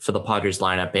done for the Padres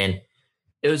lineup. And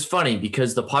it was funny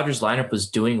because the Padres lineup was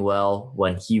doing well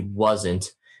when he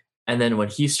wasn't. And then when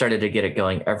he started to get it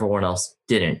going, everyone else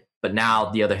didn't. But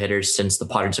now the other hitters, since the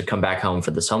Padres have come back home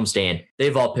for this homestand,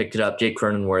 they've all picked it up. Jake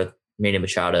Cronenworth, Manny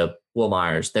Machado, Will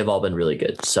Myers, they've all been really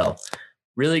good. So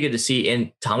really good to see.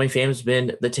 And Tommy Pham's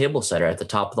been the table setter at the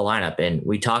top of the lineup. And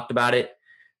we talked about it.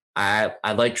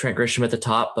 I like Trent Grisham at the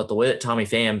top, but the way that Tommy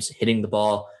Pham's hitting the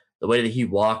ball, the way that he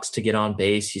walks to get on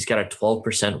base, he's got a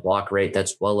 12% walk rate.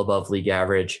 That's well above league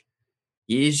average.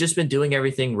 He's just been doing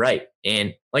everything right.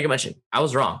 And like I mentioned, I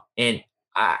was wrong. And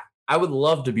I would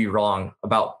love to be wrong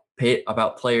about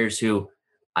players who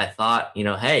I thought,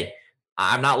 hey,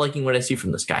 I'm not liking what I see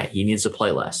from this guy. He needs to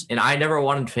play less. And I never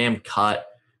wanted Pham cut,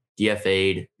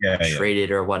 DFA'd,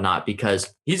 traded or whatnot,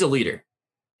 because he's a leader.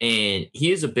 And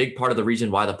he is a big part of the reason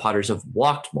why the Padres have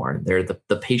walked more. They're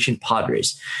the patient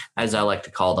Padres, as I like to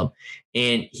call them.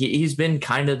 And he's been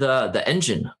kind of the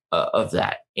engine of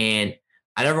that. And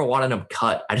I never wanted him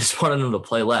cut. I just wanted him to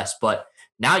play less. But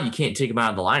now you can't take him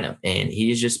out of the lineup. And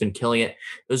he's just been killing it.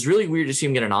 It was really weird to see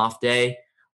him get an off day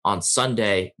on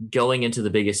Sunday going into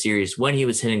the biggest series when he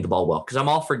was hitting the ball well. Because I'm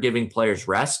all for giving players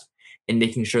rest and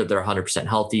making sure they're 100%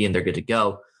 healthy and they're good to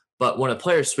go. But when a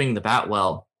player's swinging the bat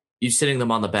well, you sitting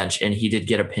them on the bench, and he did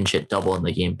get a pinch hit double in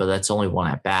the game, but that's only one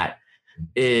at bat,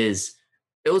 it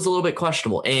was a little bit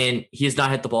questionable. And he has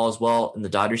not hit the ball as well in the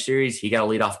Dodgers series. He got a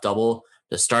leadoff double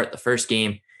to start the first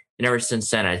game. And ever since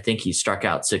then, I think he struck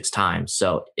out 6 times.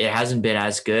 So it hasn't been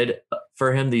as good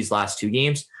for him these last 2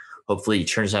 games. Hopefully he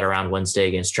turns that around Wednesday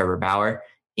against Trevor Bauer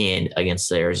and against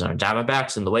the Arizona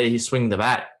Diamondbacks. And the way that he's swinging the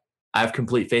bat, I have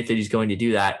complete faith that he's going to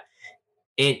do that.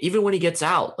 And even when he gets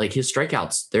out, like his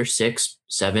strikeouts, they're 6,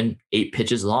 7, 8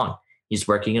 pitches long. He's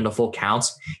working into full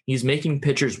counts. He's making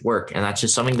pitchers work. And that's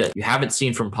just something that you haven't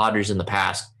seen from Padres in the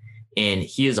past. And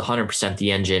he is 100%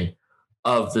 the engine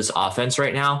of this offense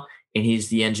right now. And he's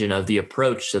the engine of the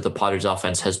approach that the Padres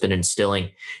offense has been instilling.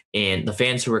 And the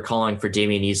fans who were calling for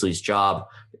Damian Easley's job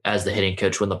as the hitting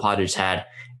coach when the Padres had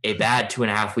a bad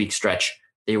 2.5 week stretch,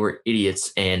 they were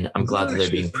idiots. And I'm glad that they're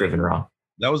being proven wrong.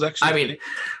 That was actually,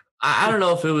 I don't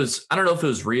know if it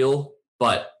was real,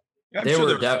 but there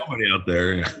were somebody out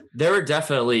there. There were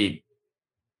definitely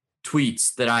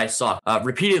tweets that I saw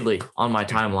repeatedly on my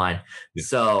timeline. Yeah.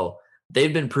 So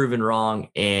they've been proven wrong,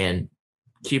 and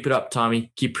keep it up,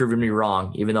 Tommy. Keep proving me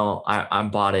wrong, even though I'm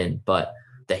bought in. But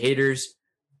the haters,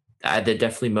 that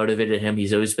definitely motivated him.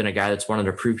 He's always been a guy that's wanted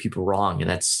to prove people wrong, and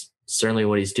that's certainly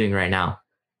what he's doing right now.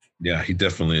 Yeah, he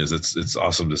definitely is. It's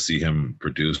awesome to see him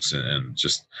produce and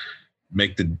just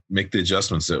make the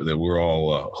adjustments that we're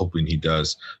all hoping he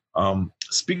does.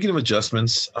 Speaking of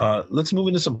adjustments, let's move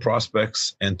into some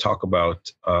prospects and talk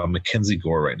about Mackenzie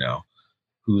Gore right now,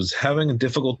 who's having a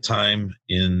difficult time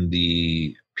in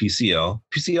the PCL.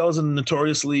 PCL is a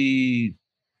notorious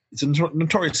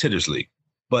hitters league,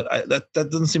 but that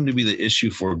doesn't seem to be the issue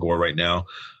for Gore right now,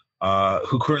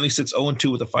 who currently sits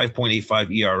 0-2 with a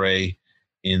 5.85 ERA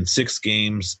in 6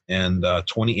 games and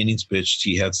 20 innings pitched.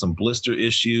 He had some blister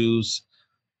issues.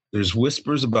 There's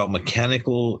whispers about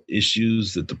mechanical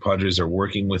issues that the Padres are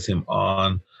working with him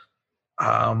on.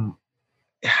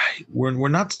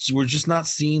 We're just not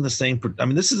seeing the same. I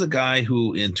mean, this is a guy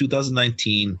who in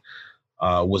 2019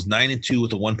 was 9-2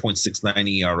 with a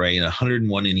 1.69 ERA and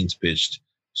 101 innings pitched,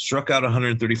 struck out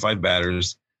 135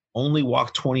 batters, only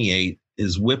walked 28.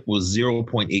 His WHIP was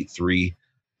 0.83.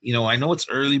 I know it's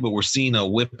early, but we're seeing a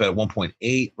WHIP at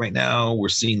 1.8 right now. We're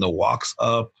seeing the walks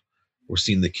up. We're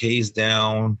seeing the Ks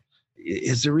down.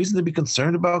 Is there reason to be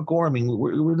concerned about Gore? I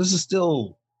mean, this is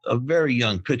still a very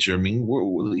young pitcher. I mean,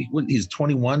 he's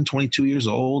 21, 22 years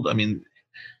old. I mean,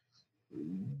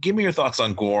 give me your thoughts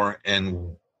on Gore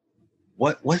and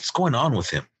what's going on with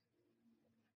him.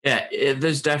 Yeah,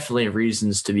 there's definitely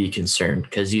reasons to be concerned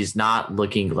because he's not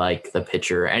looking like the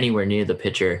pitcher, anywhere near the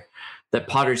pitcher that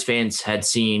Padres fans had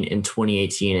seen in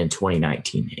 2018 and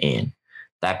 2019. And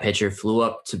that pitcher flew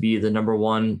up to be the number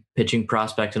 1 pitching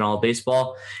prospect in all of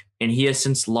baseball. And he has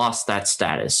since lost that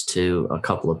status to a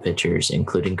couple of pitchers,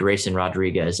 including Grayson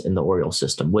Rodriguez in the Orioles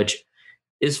system, which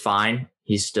is fine.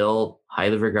 He's still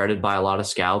highly regarded by a lot of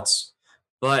scouts.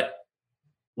 But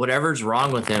whatever's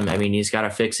wrong with him, I mean, he's got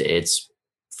to fix it. It's,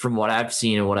 from what I've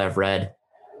seen and what I've read,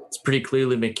 it's pretty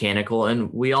clearly mechanical.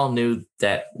 And we all knew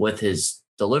that with his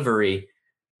delivery,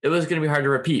 it was going to be hard to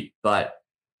repeat. But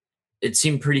it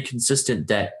seemed pretty consistent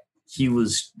that he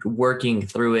was working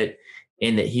through it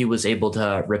and that he was able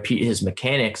to repeat his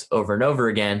mechanics over and over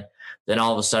again. Then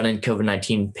all of a sudden,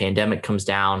 COVID-19 pandemic comes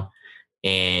down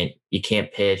and you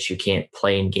can't pitch, you can't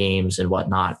play in games and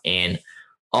whatnot. And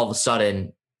all of a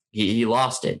sudden he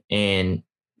lost it. And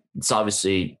it's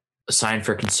obviously a sign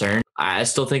for concern. I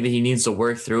still think that he needs to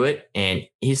work through it, and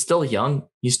he's still young.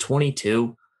 He's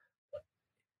 22.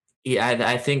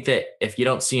 I think that if you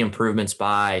don't see improvements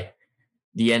by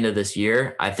the end of this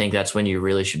year, I think that's when you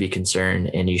really should be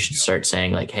concerned, and you should start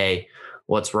saying like, hey,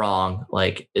 what's wrong?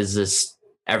 Like, is this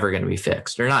ever going to be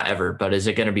fixed? Or not ever, but is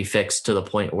it going to be fixed to the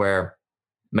point where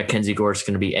Mackenzie Gore is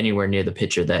going to be anywhere near the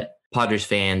pitcher that Padres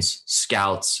fans,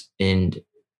 scouts, and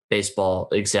baseball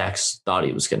execs thought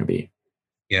he was going to be?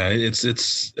 Yeah, it's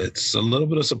a little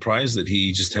bit of surprise that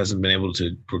he just hasn't been able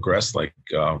to progress like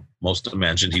most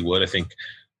imagined he would. I think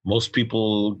most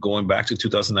people going back to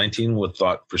 2019 would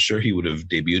thought for sure he would have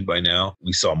debuted by now.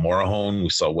 We saw Morejon, we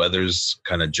saw Weathers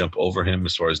kind of jump over him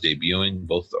as far as debuting.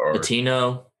 Both are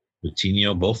Patino,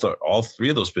 both are, all three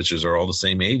of those pitchers are all the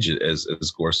same age as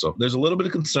Gore. So there's a little bit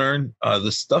of concern.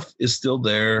 The stuff is still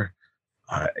there.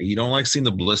 You don't like seeing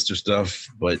the blister stuff,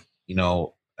 but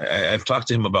I've talked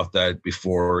to him about that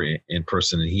before in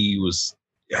person, and he was,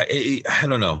 I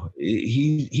don't know.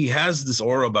 He has this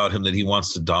aura about him that he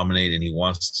wants to dominate and he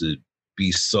wants to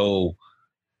be so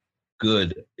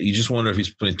good. You just wonder if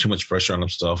he's putting too much pressure on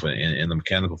himself, and the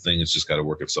mechanical thing has just got to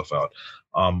work itself out.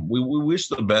 We wish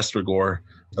the best for Gore.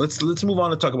 Let's move on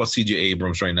to talk about CJ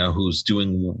Abrams right now, who's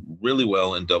doing really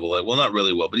well in Double-A. Well, not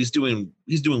really well, but he's doing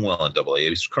well in Double-A.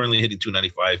 He's currently hitting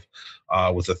 .295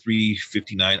 with a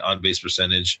 .359 on base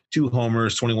percentage, 2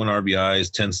 homers, 21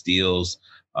 RBIs, 10 steals.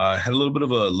 Had a little bit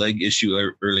of a leg issue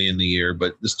early in the year,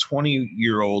 but this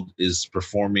 20-year-old is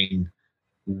performing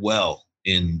well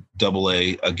in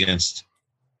Double-A against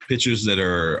pitchers that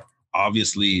are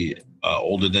obviously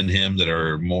older than him, that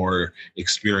are more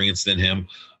experienced than him.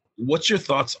 What's your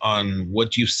thoughts on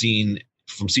what you've seen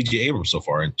from CJ Abrams so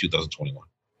far in 2021?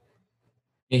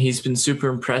 He's been super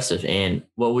impressive, and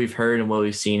what we've heard and what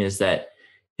we've seen is that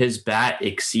his bat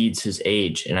exceeds his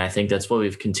age, and I think that's what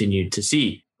we've continued to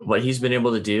see. What he's been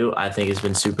able to do, I think, has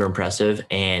been super impressive,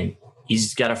 and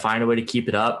he's got to find a way to keep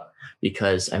it up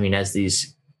because, I mean, as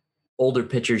these older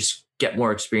pitchers get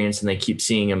more experience and they keep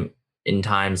seeing him in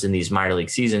times in these minor league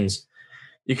seasons,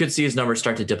 you could see his numbers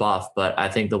start to dip off. But I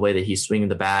think the way that he's swinging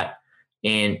the bat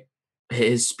and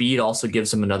his speed also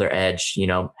gives him another edge.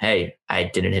 Hey, I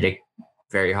didn't hit it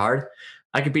very hard.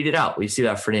 I could beat it out. We see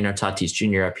that Fernando Tatis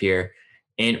Jr. up here.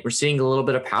 And we're seeing a little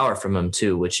bit of power from him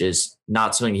too, which is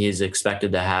not something he's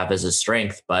expected to have as a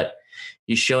strength, but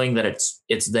he's showing that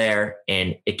it's there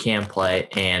and it can play,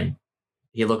 and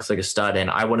he looks like a stud. And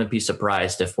I wouldn't be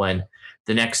surprised if when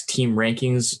the next team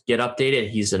rankings get updated,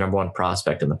 he's the number 1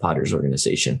 prospect in the Padres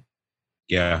organization.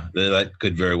 Yeah, that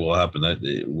could very well happen.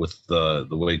 That with the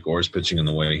way Gore's pitching and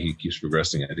the way he keeps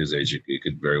progressing at his age, it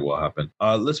could very well happen.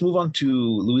 Let's move on to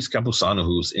Luis Campusano,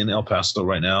 who's in El Paso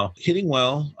right now, hitting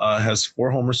well. Has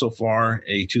 4 homers so far,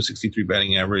 a .263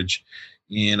 batting average,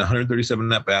 in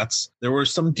 137 at bats. There were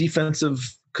some defensive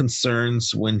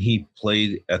concerns when he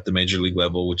played at the major league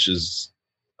level, which is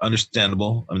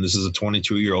understandable. I mean, this is a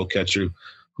 22-year-old catcher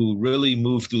who really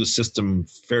moved through the system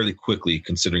fairly quickly,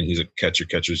 considering he's a catcher.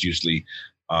 Catchers usually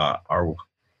are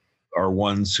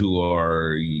ones who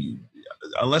are,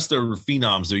 unless they're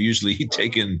phenoms, they're usually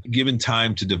given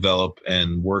time to develop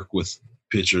and work with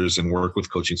pitchers and work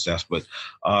with coaching staffs. But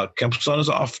Campusano's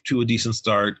off to a decent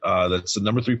start. That's the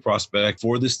number 3 prospect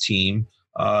for this team.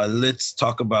 Let's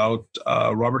talk about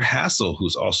Robert Hassell,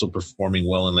 who's also performing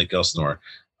well in Lake Elsinore.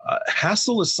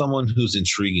 Hassell is someone who's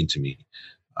intriguing to me.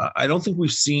 I don't think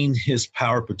we've seen his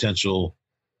power potential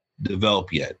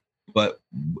develop yet, but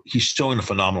he's showing a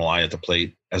phenomenal eye at the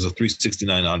plate as a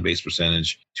 .369 on-base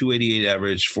percentage, .288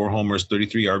 average, 4 homers,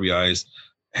 33 RBIs,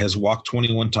 has walked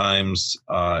 21 times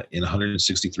in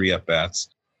 163 at-bats.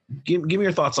 Give me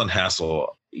your thoughts on Hassell.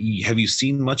 Have you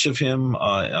seen much of him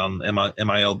on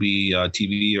MILB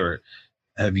TV, or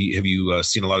have you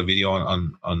seen a lot of video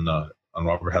on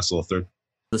Robert Hassell III?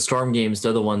 The Storm games,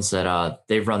 they're the ones that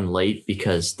they've run late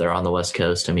because they're on the West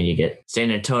Coast. I mean, you get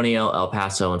San Antonio, El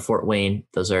Paso, and Fort Wayne.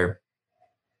 Those are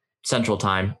Central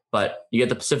Time. But you get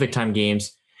the Pacific Time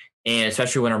games, and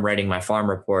especially when I'm writing my farm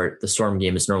report, the Storm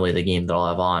game is normally the game that I'll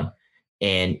have on.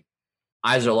 And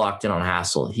eyes are locked in on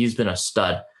Hassell. He's been a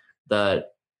stud. The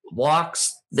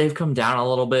walks, they've come down a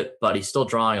little bit, but he's still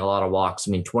drawing a lot of walks.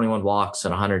 I mean, 21 walks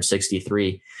and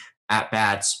 163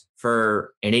 at-bats.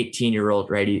 For an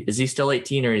 18-year-old, right? Is he still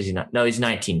 18 or is he not? No, he's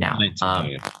 19 now.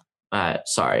 19,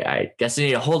 sorry, I guess I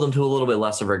need to hold him to a little bit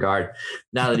less of regard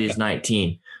now that he's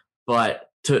 19. But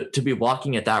to be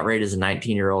walking at that rate as a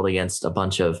 19-year-old against a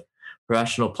bunch of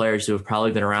professional players who have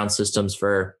probably been around systems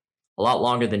for a lot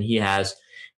longer than he has.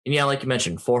 And yeah, like you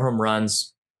mentioned, 4 home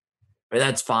runs,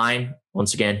 that's fine.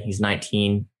 Once again, he's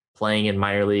 19, playing in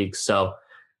minor leagues. So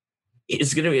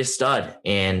he's going to be a stud.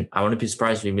 And I wouldn't be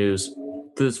surprised if he moves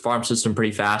through this farm system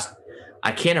pretty fast.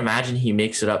 I can't imagine he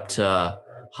makes it up to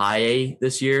high A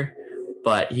this year,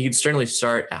 but he could certainly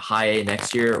start at high A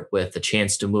next year with a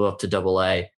chance to move up to double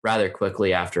A rather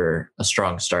quickly after a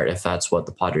strong start, if that's what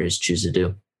the Padres choose to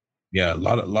do. Yeah, a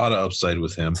lot of upside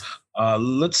with him.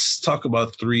 Let's talk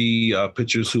about 3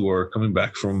 pitchers who are coming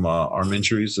back from arm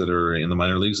injuries that are in the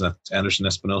minor leagues. That's Anderson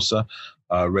Espinosa,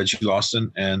 Reggie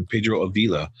Lawson, and Pedro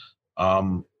Avila.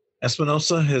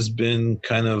 Espinosa has been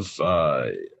kind of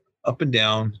up and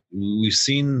down. We've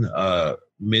seen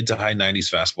mid to high 90s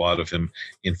fastball out of him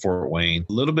in Fort Wayne.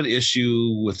 A little bit of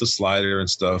issue with the slider and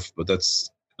stuff, but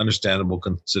that's understandable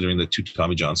considering the 2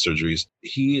 Tommy John surgeries.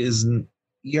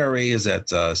 ERA is at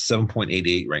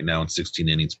 7.88 right now in 16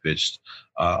 innings pitched.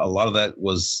 A lot of that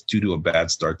was due to a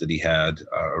bad start that he had,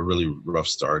 a really rough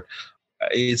start.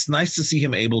 It's nice to see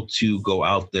him able to go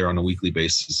out there on a weekly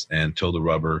basis and toe the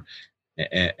rubber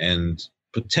and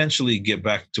potentially get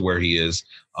back to where he is.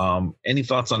 Any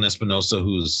thoughts on Espinosa,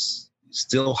 who's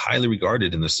still highly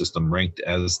regarded in the system, ranked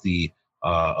as the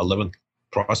 11th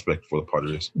prospect for the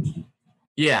Padres?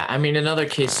 Yeah, I mean, another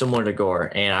case similar to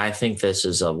Gore, and I think this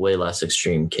is a way less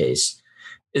extreme case,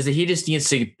 is that he just needs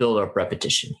to build up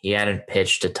repetition. He hadn't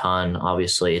pitched a ton.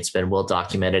 Obviously, it's been well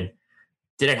documented.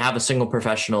 Didn't have a single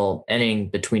professional inning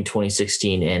between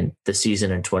 2016 and the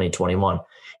season in 2021.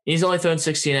 He's only thrown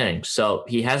 16 innings, so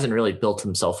he hasn't really built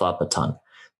himself up a ton.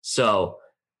 So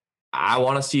I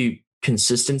want to see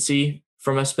consistency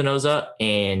from Espinosa,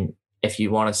 and if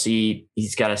you want to see,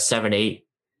 he's got a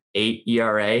 7.88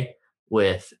 ERA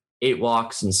with 8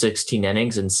 walks and 16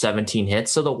 innings and 17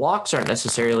 hits. So the walks aren't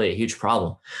necessarily a huge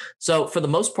problem. So for the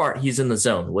most part, he's in the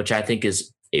zone, which I think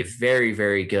is a very,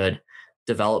 very good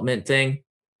development thing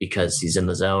because he's in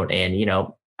the zone. And,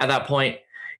 at that point,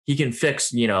 he can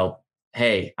fix,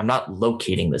 hey, I'm not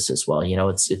locating this as well.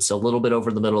 It's a little bit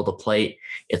over the middle of the plate.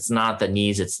 It's not the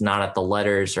knees. It's not at the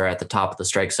letters or at the top of the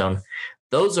strike zone.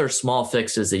 Those are small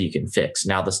fixes that you can fix.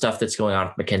 Now, the stuff that's going on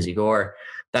with Mackenzie Gore,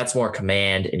 that's more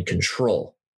command and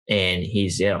control. And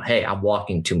he's, hey, I'm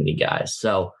walking too many guys.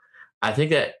 So I think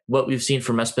that what we've seen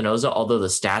from Espinosa, although the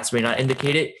stats may not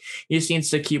indicate it, he just needs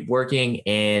to keep working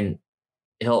and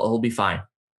he'll be fine.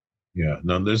 Yeah,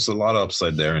 no, there's a lot of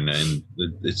upside there. And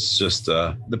it's just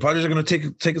the Padres are going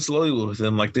to take it slowly with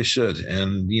him like they should.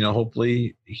 And,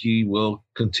 hopefully he will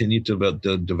continue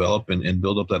to develop and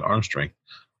build up that arm strength.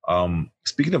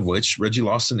 Speaking of which, Reggie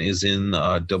Lawson is in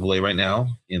Double A right now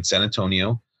in San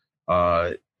Antonio,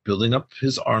 building up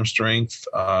his arm strength.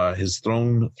 Has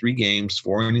thrown 3 games,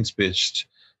 4 innings pitched,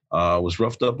 was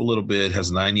roughed up a little bit,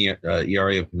 has 9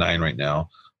 ERA of 9 right now,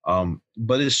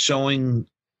 but is showing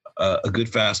a good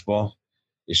fastball,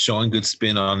 is showing good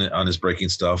spin on his breaking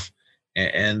stuff,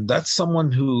 and that's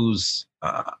someone who's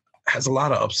has a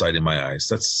lot of upside in my eyes.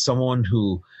 That's someone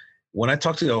who, when I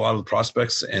talk to a lot of the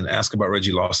prospects and ask about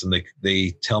Reggie Lawson,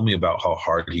 they tell me about how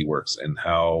hard he works and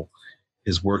how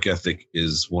his work ethic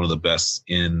is one of the best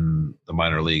in the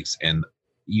minor leagues. And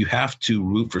you have to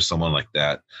root for someone like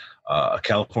that. A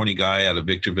California guy out of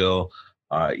Victorville,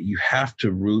 you have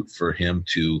to root for him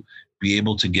to be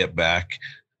able to get back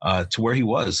to where he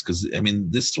was. Because,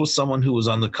 this was someone who was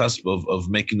on the cusp of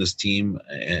making this team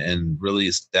and really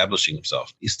establishing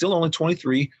himself. He's still only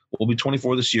 23, will be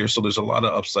 24 this year, so there's a lot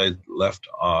of upside left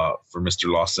for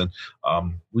Mr. Lawson.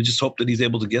 We just hope that he's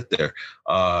able to get there.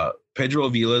 Pedro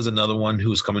Avila is another one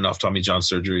who's coming off Tommy John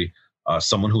surgery,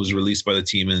 someone who was released by the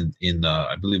team in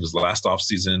I believe his last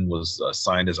offseason, was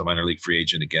signed as a minor league free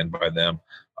agent again by them.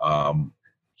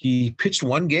 He pitched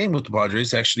 1 game with the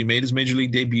Padres, actually made his major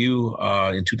league debut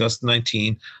in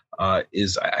 2019. I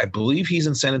believe he's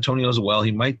in San Antonio as well.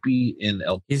 He might be in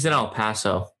He's in El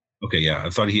Paso. Okay, yeah.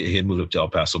 I thought he had moved up to El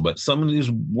Paso, but someone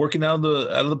who's working out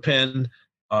of the pen,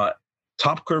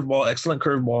 top curveball, excellent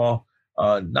curveball,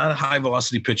 not a high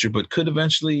velocity pitcher, but could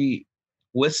eventually,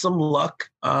 with some luck,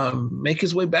 make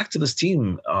his way back to this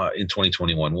team in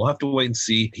 2021. We'll have to wait and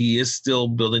see. He is still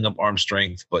building up arm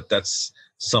strength, but that's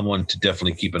someone to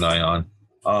definitely keep an eye on.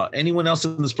 Anyone else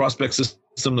in this prospect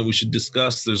system that we should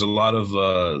discuss? There's a lot of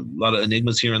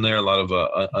enigmas here and there, a lot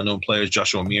of unknown players.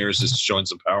 Joshua Mears is showing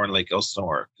some power in Lake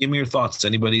Elsinore. Give me your thoughts.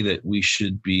 Anybody that we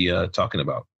should be talking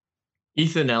about?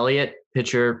 Ethan Elliott,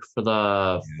 pitcher for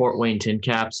the Fort Wayne Tin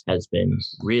Caps, has been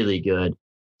really good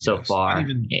so far.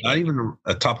 Not even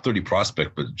a top 30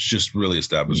 prospect, but just really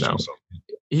established himself.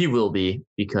 He will be,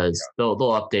 because they'll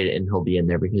update it and he'll be in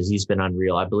there because he's been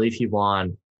unreal. I believe he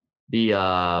won the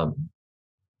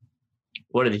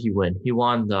what did he win? He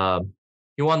won the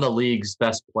league's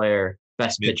best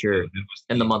pitcher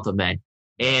in the month of May.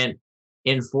 And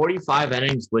in 45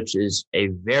 innings, which is a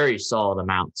very solid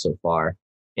amount so far.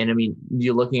 And I mean,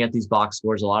 you're looking at these box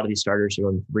scores, a lot of these starters are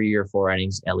going 3 or 4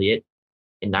 innings. Elliott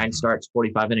in 9 starts,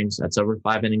 45 innings. That's over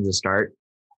 5 innings a start.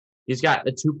 He's got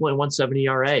a 2.17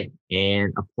 ERA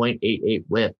and a .88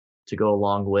 WHIP to go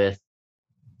along with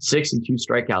 62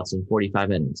 strikeouts in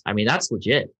 45 innings. I mean, that's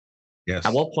legit. Yes.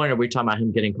 At what point are we talking about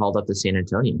him getting called up to San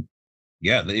Antonio?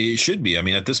 Yeah, it should be. I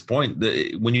mean, at this point,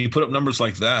 when you put up numbers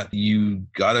like that, you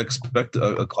got to expect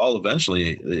a call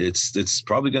eventually. It's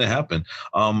probably going to happen.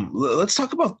 Let's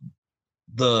talk about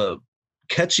the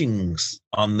catchings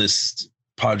on this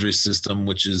Padres system,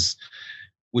 which is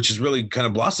really kind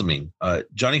of blossoming.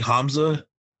 Johnny Hamza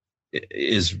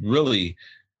is really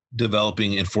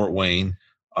developing in Fort Wayne.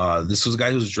 This was a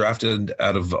guy who was drafted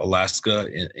out of Alaska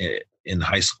in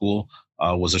high school,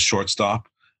 was a shortstop.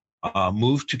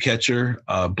 Moved to catcher.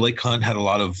 Blake Hunt had a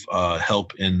lot of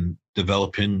help in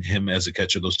developing him as a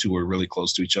catcher. Those two were really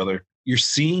close to each other. You're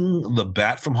seeing the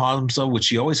bat from Hamza, which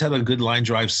he always had a good line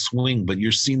drive swing, but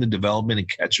you're seeing the development in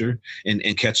catcher and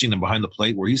catching him behind the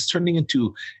plate, where he's turning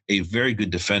into a very good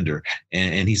defender.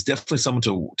 And he's definitely someone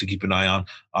to keep an eye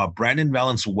on. Brandon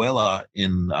Valenzuela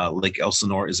in Lake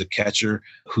Elsinore is a catcher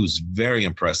who's very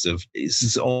impressive.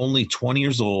 He's only 20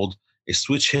 years old. A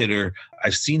switch hitter.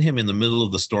 I've seen him in the middle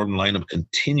of the starting lineup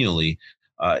continually.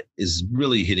 Is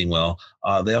really hitting well.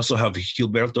 They also have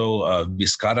Gilberto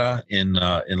Vizcarra in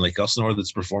Lake Elsinore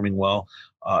that's performing well.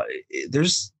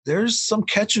 There's some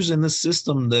catchers in this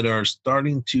system that are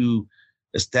starting to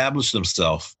establish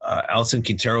themselves. Allison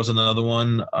Quintero is another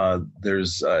one.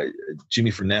 There's Jimmy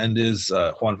Fernandez,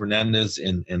 Juan Fernandez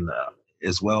in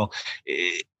as well.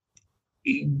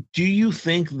 Do you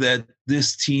think that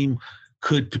this team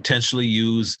could potentially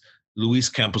use Luis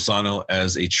Camposano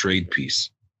as a trade piece?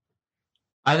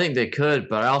 I think they could,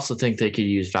 but I also think they could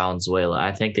use Valenzuela.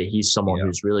 I think that he's someone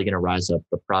who's really going to rise up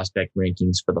the prospect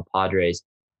rankings for the Padres.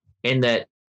 And that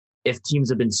if teams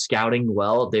have been scouting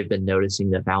well, they've been noticing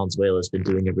that Valenzuela has been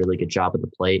doing a really good job at the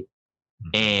plate.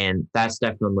 And that's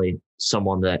definitely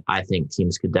someone that I think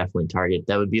teams could definitely target.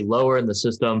 That would be lower in the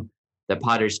system. The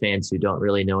Padres fans who don't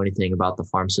really know anything about the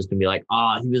farm system be like,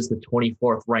 he was the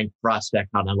 24th ranked prospect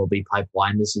on MLB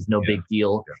Pipeline. This is no big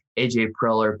deal. Yeah. AJ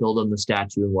Preller, build him the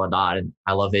statue and whatnot. And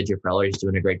I love AJ Preller. He's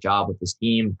doing a great job with his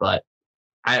team. But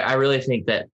I really think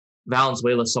that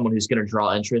Valenzuela is someone who's going to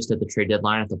draw interest at the trade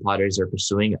deadline if the Padres are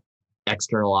pursuing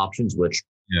external options, which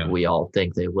we all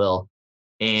think they will.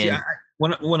 And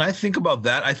when I think about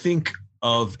that, I think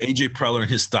of AJ Preller and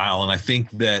his style. And I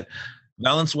think that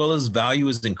Valenzuela's value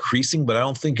is increasing, but I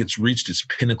don't think it's reached its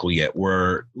pinnacle yet,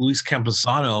 where Luis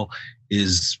Camposano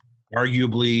is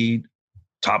arguably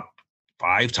top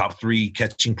 5, top 3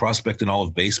 catching prospect in all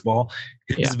of baseball.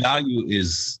 His value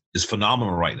is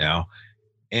phenomenal right now.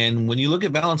 And when you look at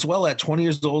Valenzuela at 20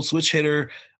 years old, switch hitter,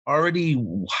 already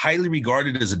highly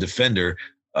regarded as a defender,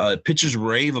 pitchers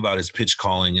rave about his pitch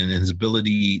calling and his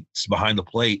ability behind the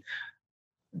plate.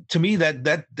 To me,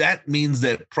 that means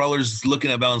that Preller's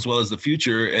looking at Valenzuela as the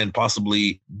future and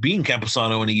possibly being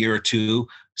Camposano in a year or two,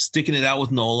 sticking it out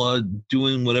with Nola,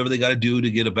 doing whatever they got to do to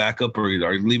get a backup, or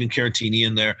leaving Caratini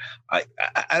in there. I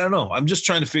don't know. I'm just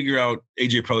trying to figure out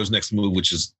AJ Preller's next move,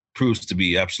 which proves to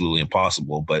be absolutely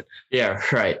impossible. But yeah,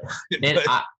 right. And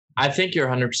I think you're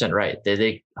 100% right.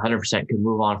 They 100% could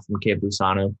move on from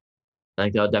Camposano. I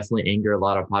think that'll definitely anger a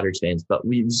lot of Padres fans, but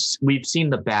we've seen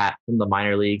the bat from the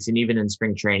minor leagues, and even in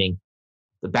spring training,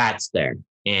 the bat's there.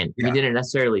 And he didn't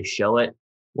necessarily show it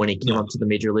when he came up to the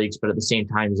major leagues, but at the same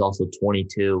time, he's also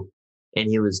 22, and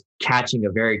he was catching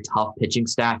a very tough pitching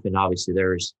staff. And obviously, it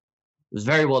was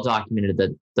very well documented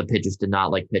that the pitchers did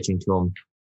not like pitching to him.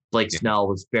 Blake Snell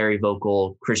was very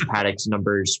vocal. Chris Paddock's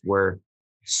numbers were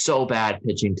so bad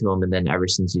pitching to him, and then ever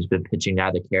since he's been pitching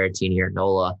either Caratini or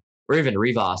Nola or even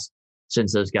Rivas,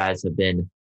 since those guys have been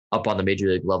up on the major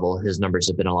league level, his numbers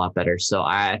have been a lot better. So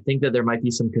I think that there might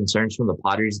be some concerns from the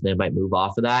Padres, and they might move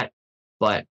off of that.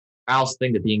 But I also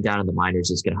think that being down in the minors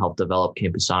is going to help develop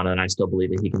Camposano, and I still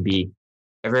believe that he can be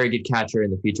a very good catcher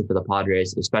in the future for the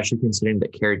Padres, especially considering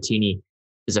that Caratini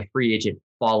is a free agent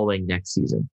following next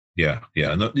season. Yeah.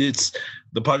 No, it's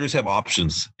the Padres have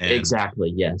options. And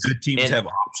exactly. Yes. Good teams have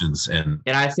options, and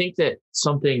I think that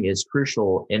something is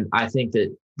crucial, and I think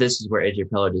that this is where AJ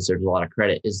Preller deserves a lot of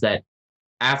credit, is that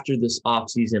after this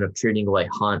offseason of trading away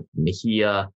Hunt,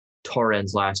 Mejia,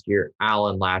 Torrens last year,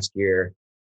 Allen last year,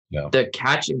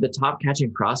 the top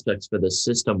catching prospects for the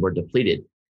system were depleted.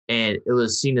 and it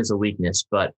was seen as a weakness,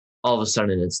 but all of a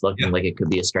sudden it's looking like it could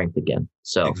be a strength again.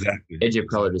 So exactly. AJ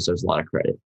Preller deserves a lot of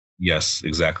credit. Yes,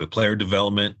 exactly. Player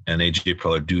development and AJ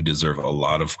Preller do deserve a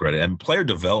lot of credit. And player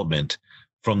development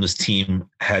from this team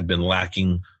had been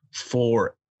lacking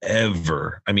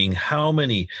forever. I mean, how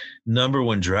many number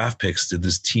one draft picks did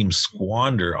this team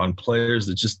squander on players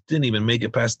that just didn't even make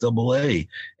it past AA?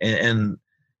 And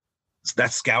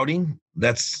that's scouting.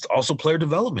 That's also player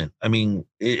development. I mean,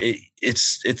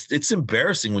 it's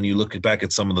embarrassing when you look back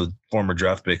at some of the former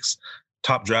draft picks,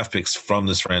 top draft picks from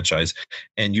this franchise,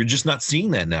 and you're just not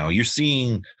seeing that now. You're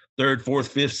seeing third, fourth,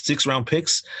 fifth, sixth round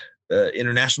picks,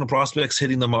 international prospects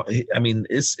hitting them. I mean,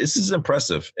 this is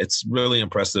impressive. It's really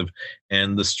impressive.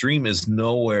 And the stream is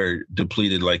nowhere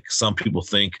depleted like some people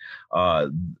think.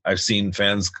 I've seen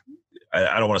fans,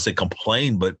 I don't want to say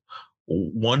complain, but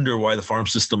wonder why the farm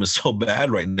system is so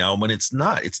bad right now when it's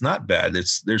not bad.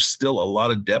 There's still a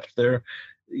lot of depth there.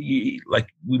 Like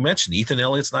we mentioned, Ethan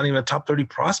Elliott's not even a top 30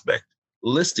 prospect,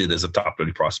 listed as a top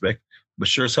 30 prospect, but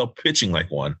sure as hell pitching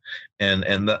like one.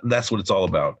 And that's what it's all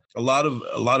about. A lot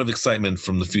of excitement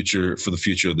for the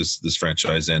future of this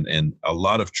franchise, and a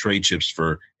lot of trade chips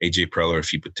for AJ Preller if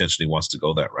he potentially wants to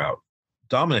go that route.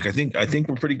 Dominic, I think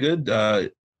we're pretty good.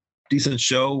 Decent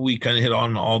show. We kind of hit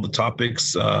on all the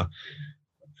topics.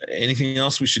 Anything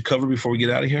else we should cover before we get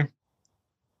out of here?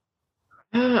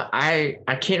 I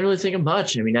can't really think of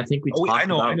much. I mean, I think we talked I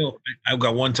know. I've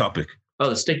got one topic. Oh,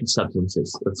 the sticky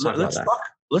substances. Let's talk about that.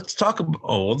 Let's talk about.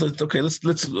 Okay. Let's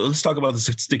talk about the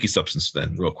sticky substance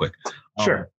then, real quick.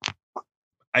 Sure.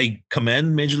 I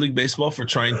commend Major League Baseball for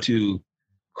trying to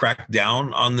crack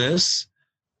down on this.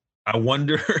 I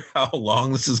wonder how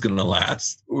long this is going to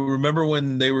last. Remember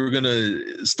when they were going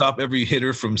to stop every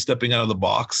hitter from stepping out of the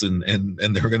box, and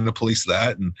they were going to police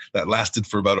that, and that lasted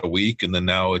for about a week, and then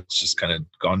now it's just kind of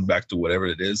gone back to whatever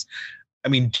it is. I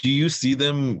mean, do you see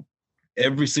them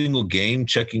every single game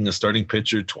checking a starting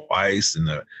pitcher twice and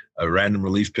a random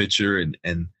relief pitcher?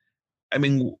 And I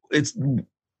mean,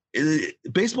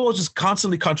 baseball just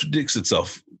constantly contradicts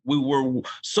itself. We were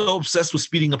so obsessed with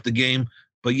speeding up the game,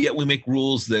 but yet we make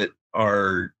rules that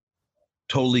are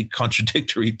totally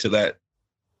contradictory to that.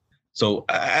 So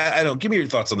I don't, give me your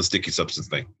thoughts on the sticky substance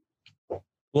thing.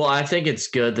 Well, I think it's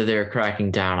good that they're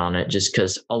cracking down on it, just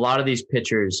because a lot of these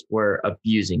pitchers were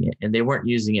abusing it, and they weren't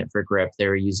using it for grip. They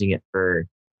were using it for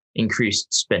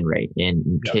increased spin rate.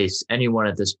 In case anyone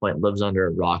at this point lives under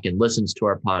a rock and listens to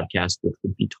our podcast, which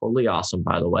would be totally awesome,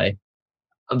 by the way,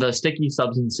 the sticky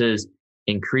substances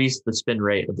increase the spin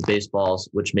rate of the baseballs,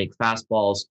 which make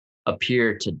fastballs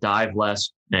appear to dive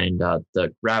less, and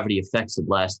the gravity affects it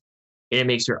less. And it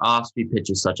makes your off-speed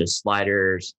pitches, such as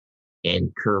sliders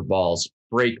and curveballs,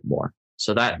 break more.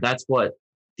 So that's what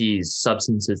these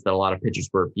substances that a lot of pitchers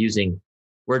were abusing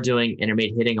were doing, and it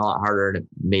made hitting a lot harder, and it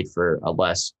made for a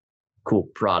less cool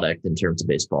product in terms of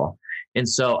baseball. And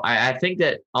so I think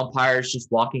that umpires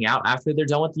just walking out after they're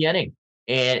done with the inning,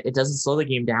 and it doesn't slow the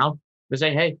game down. They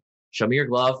say, hey, show me your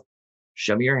glove,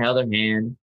 show me your other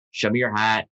hand, show me your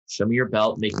hat, show me your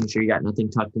belt, making sure you got nothing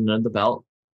tucked into the belt.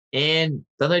 And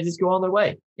then they just go on their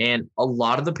way. And a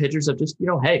lot of the pitchers have just,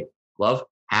 hey, glove,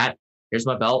 hat, here's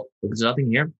my belt. If there's nothing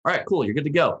here, all right, cool, you're good to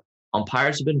go.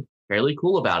 Umpires have been fairly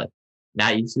cool about it. Now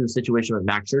you see the situation with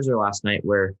Max Scherzer last night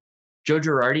where Joe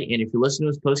Girardi, and if you listen to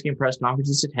his postgame press conference,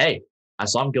 he said, hey, I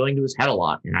saw him going to his head a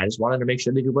lot, and I just wanted to make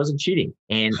sure that he wasn't cheating.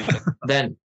 And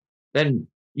then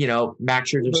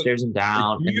Max Scherzer stares him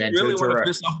down. Do you and then really want to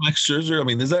piss off Max Scherzer? I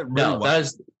mean, is that really? No,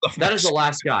 that is the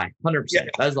last guy, 100%. Yeah.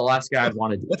 That is the last guy I'd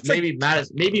want to do. Maybe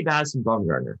Madison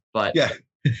Bumgarner, but yeah,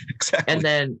 exactly. And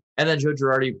then Joe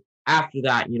Girardi, after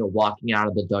that, walking out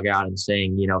of the dugout and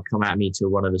saying, come at me, to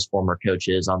one of his former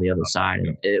coaches on the other side.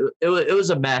 And it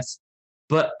was a mess,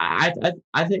 but I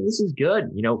think this is good.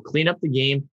 Clean up the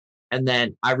game, and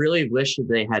then I really wish that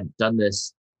they had done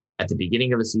this at the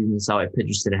beginning of the season, so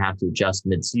pitchers didn't have to adjust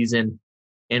mid-season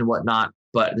and whatnot.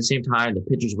 But at the same time, the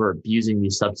pitchers were abusing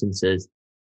these substances,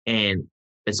 and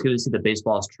it's good to see that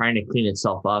baseball is trying to clean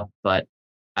itself up. But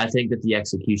I think that the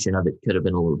execution of it could have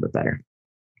been a little bit better.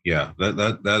 Yeah,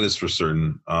 that is for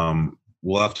certain.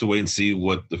 We'll have to wait and see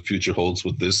what the future holds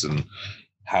with this and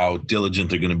how diligent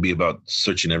they're going to be about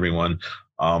searching everyone.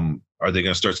 Are they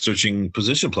going to start searching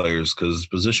position players? Because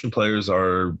position players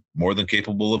are more than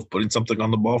capable of putting something on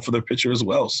the ball for their pitcher as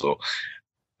well. So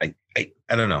I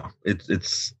don't know.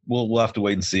 We'll have to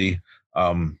wait and see.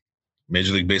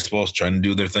 Major League Baseball is trying to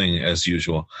do their thing as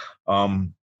usual.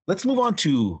 Let's move on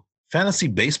to fantasy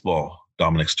baseball.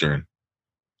 Dominic Stern.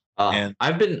 And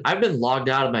I've been logged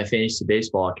out of my fantasy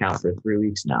baseball account for 3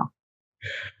 weeks now.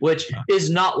 which is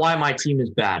not why my team is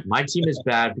bad. My team is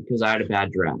bad because I had a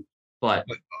bad draft. But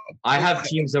I have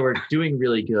teams that were doing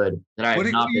really good that I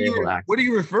have not been able to access. What are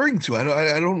you referring to?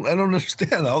 I don't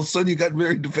understand. All of a sudden, you got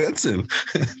very defensive.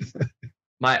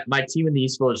 My team in the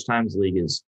East Village Times League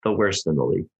is the worst in the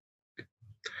league.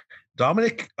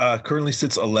 Dominic currently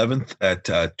sits 11th at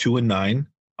 2-9.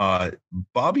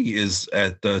 Bobby is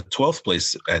at the 12th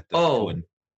place at 2-9.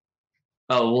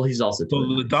 Oh, well, he's also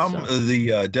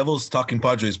the Devils Talking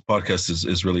Padres podcast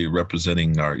is really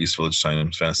representing our East Village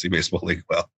Times Fantasy Baseball League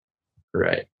well.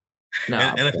 Right. No,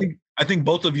 and I think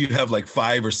both of you have like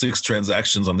 5 or 6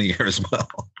 transactions on the year as well.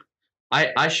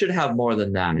 I should have more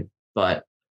than that, but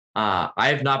I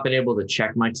have not been able to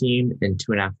check my team in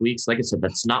 2.5 weeks. Like I said,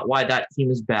 that's not why that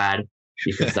team is bad,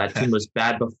 because that team was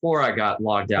bad before I got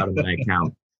logged out of my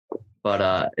account.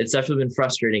 But it's definitely been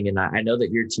frustrating, and I know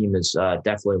that your team is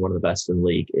definitely one of the best in the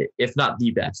league, if not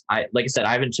the best. Like I said,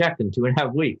 I haven't checked in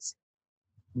 2.5 weeks.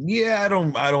 Yeah, I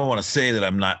don't want to say that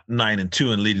I'm not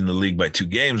 9-2 and leading the league by 2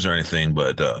 games or anything,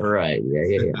 but right,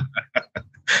 yeah.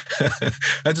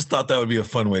 I just thought that would be a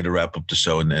fun way to wrap up the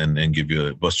show and give you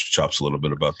a bust your chops a little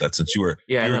bit about that, since you were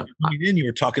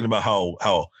talking about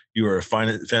how you were a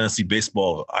fantasy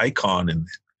baseball icon and.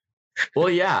 Well,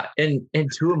 yeah, in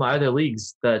 2 of my other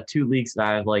leagues, the 2 leagues that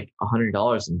I have like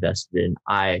 $100 invested in,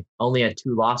 I only had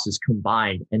 2 losses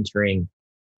combined entering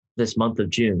this month of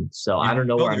June. So I don't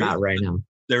know where I'm at right now.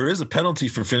 There is a penalty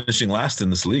for finishing last in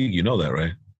this league. You know that,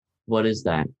 right? What is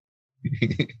that?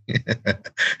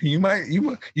 You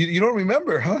don't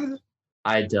remember, huh?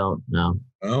 I don't know.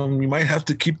 You might have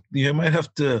to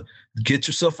get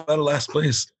yourself out of last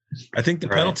place. I think the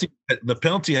penalty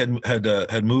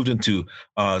had moved into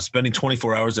spending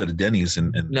 24 hours at a Denny's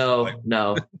and no.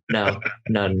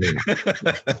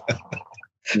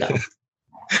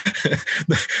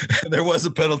 There was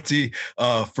a penalty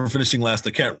for finishing last.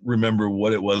 I can't remember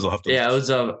what it was. I'll have to. Yeah, it was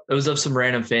of some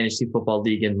random fantasy football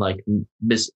league in like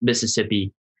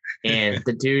Mississippi, and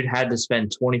the dude had to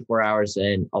spend 24 hours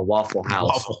in a Waffle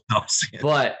House. Yeah.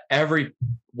 But every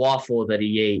waffle that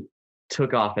he ate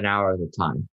took off an hour at a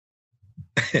time.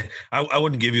 I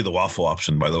wouldn't give you the waffle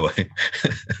option, by the way.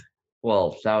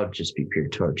 Well, that would just be pure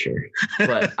torture.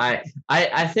 But I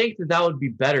think that would be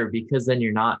better, because then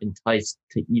you're not enticed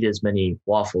to eat as many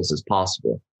waffles as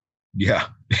possible. Yeah.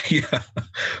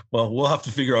 Well, we'll have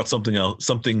to figure out something else,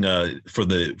 for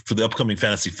the upcoming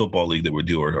fantasy football league that we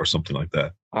do, or something like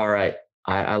that. All right.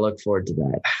 I look forward to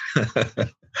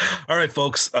that. All right,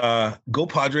 folks. Go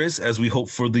Padres, as we hope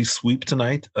for the sweep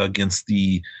tonight against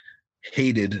the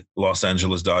hated Los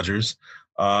Angeles Dodgers.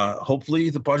 Hopefully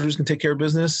the Padres can take care of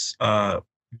business.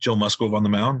 Joe Musgrove on the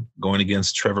mound going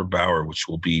against Trevor Bauer, which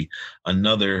will be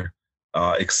another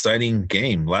exciting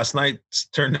game. Last night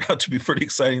turned out to be pretty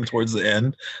exciting towards the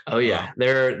end. Oh yeah.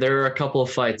 There were a couple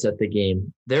of fights at the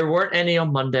game. There weren't any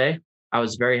on Monday. I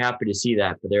was very happy to see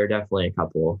that, but there were definitely a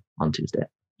couple on Tuesday.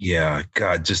 Yeah,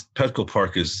 God, just Petco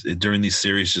Park during these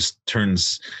series just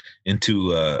turns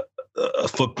into a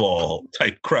football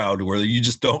type crowd where you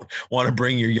just don't want to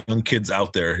bring your young kids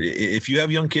out there. If you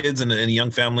have young kids and a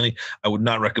young family, I would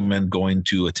not recommend going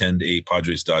to attend a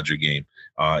Padres Dodger game.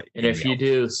 And if you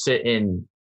do, sit in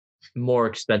more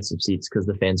expensive seats, because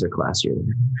the fans are classier.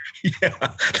 Yeah,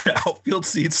 the outfield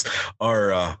seats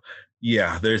are.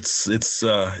 It's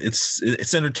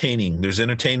entertaining. There's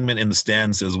entertainment in the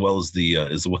stands as well as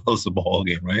the ball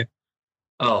game, right?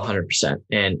 Oh, 100%.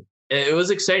 And it was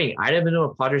exciting. I hadn't been to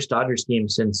a Padres Dodgers game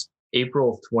since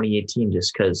April of 2018,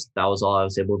 just because that was all I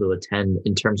was able to attend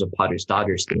in terms of Padres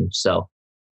Dodgers games. So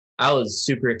I was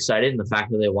super excited, and the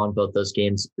fact that they won both those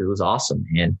games, it was awesome.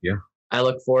 And yeah, I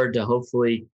look forward to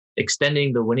hopefully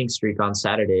extending the winning streak on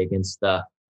Saturday against the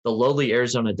lowly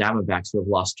Arizona Diamondbacks, who have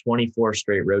lost 24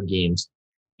 straight road games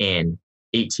and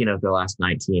 18 of their last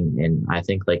 19, and I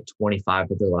think like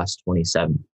 25 of their last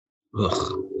 27.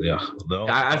 Ugh, yeah. No.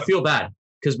 I feel bad,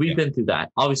 because we've been through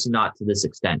that. Obviously not to this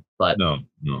extent, but no.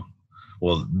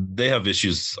 Well, they have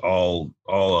issues all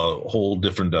a whole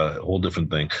different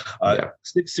thing.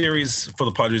 6 series for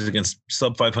the Padres against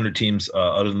sub 500 teams,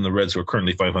 other than the Reds, who are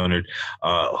currently 500.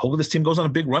 Hopefully this team goes on a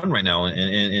big run right now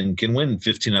and can win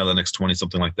 15 out of the next 20,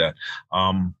 something like that.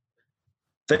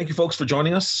 Thank you, folks, for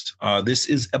joining us. This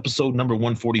is episode number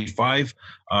 145.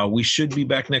 We should be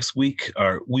back next week,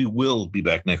 or we will be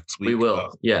back next week. We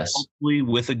will, yes. Hopefully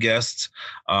with a guest.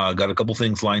 Got a couple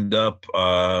things lined up.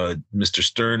 Mr.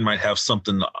 Stern might have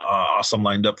something awesome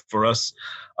lined up for us.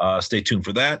 Stay tuned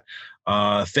for that.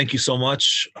 Thank you so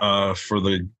much for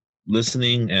the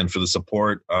listening and for the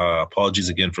support. Apologies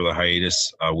again for the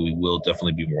hiatus. We will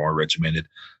definitely be more regimented.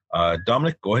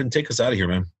 Dominic, go ahead and take us out of here,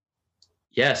 man.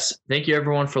 Yes. Thank you,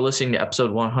 everyone, for listening to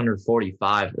episode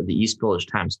 145 of the East Village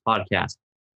Times podcast.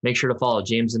 Make sure to follow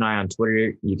James and I on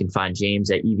Twitter. You can find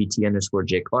James at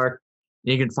EVT_J Clark.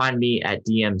 And you can find me at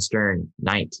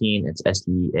DMStern19. It's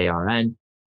STEARN.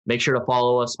 Make sure to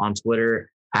follow us on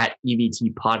Twitter at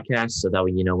EVT Podcast so that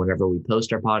way you know whenever we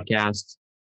post our podcasts.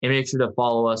 And make sure to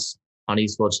follow us on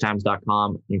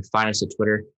EastVillageTimes.com. You can find us at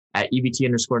Twitter at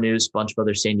EVT_news, a bunch of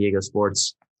other San Diego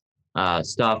sports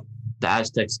stuff. The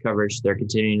Aztecs coverage, they're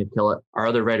continuing to kill it. Our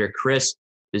other writer, Chris,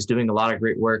 is doing a lot of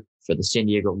great work for the San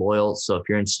Diego Loyal. So if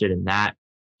you're interested in that,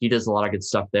 he does a lot of good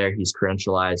stuff there. He's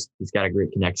credentialized. He's got a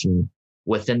great connection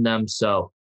within them.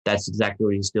 So that's exactly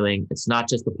what he's doing. It's not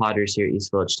just the Padres here at East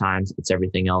Village Times. It's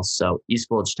everything else. So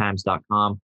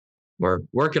EastVillageTimes.com. We're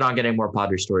working on getting more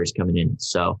Padres stories coming in.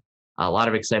 So a lot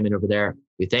of excitement over there.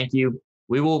 We thank you.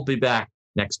 We will be back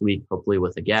next week, hopefully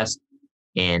with a guest.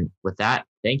 And with that,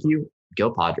 thank you. Go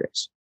Padres.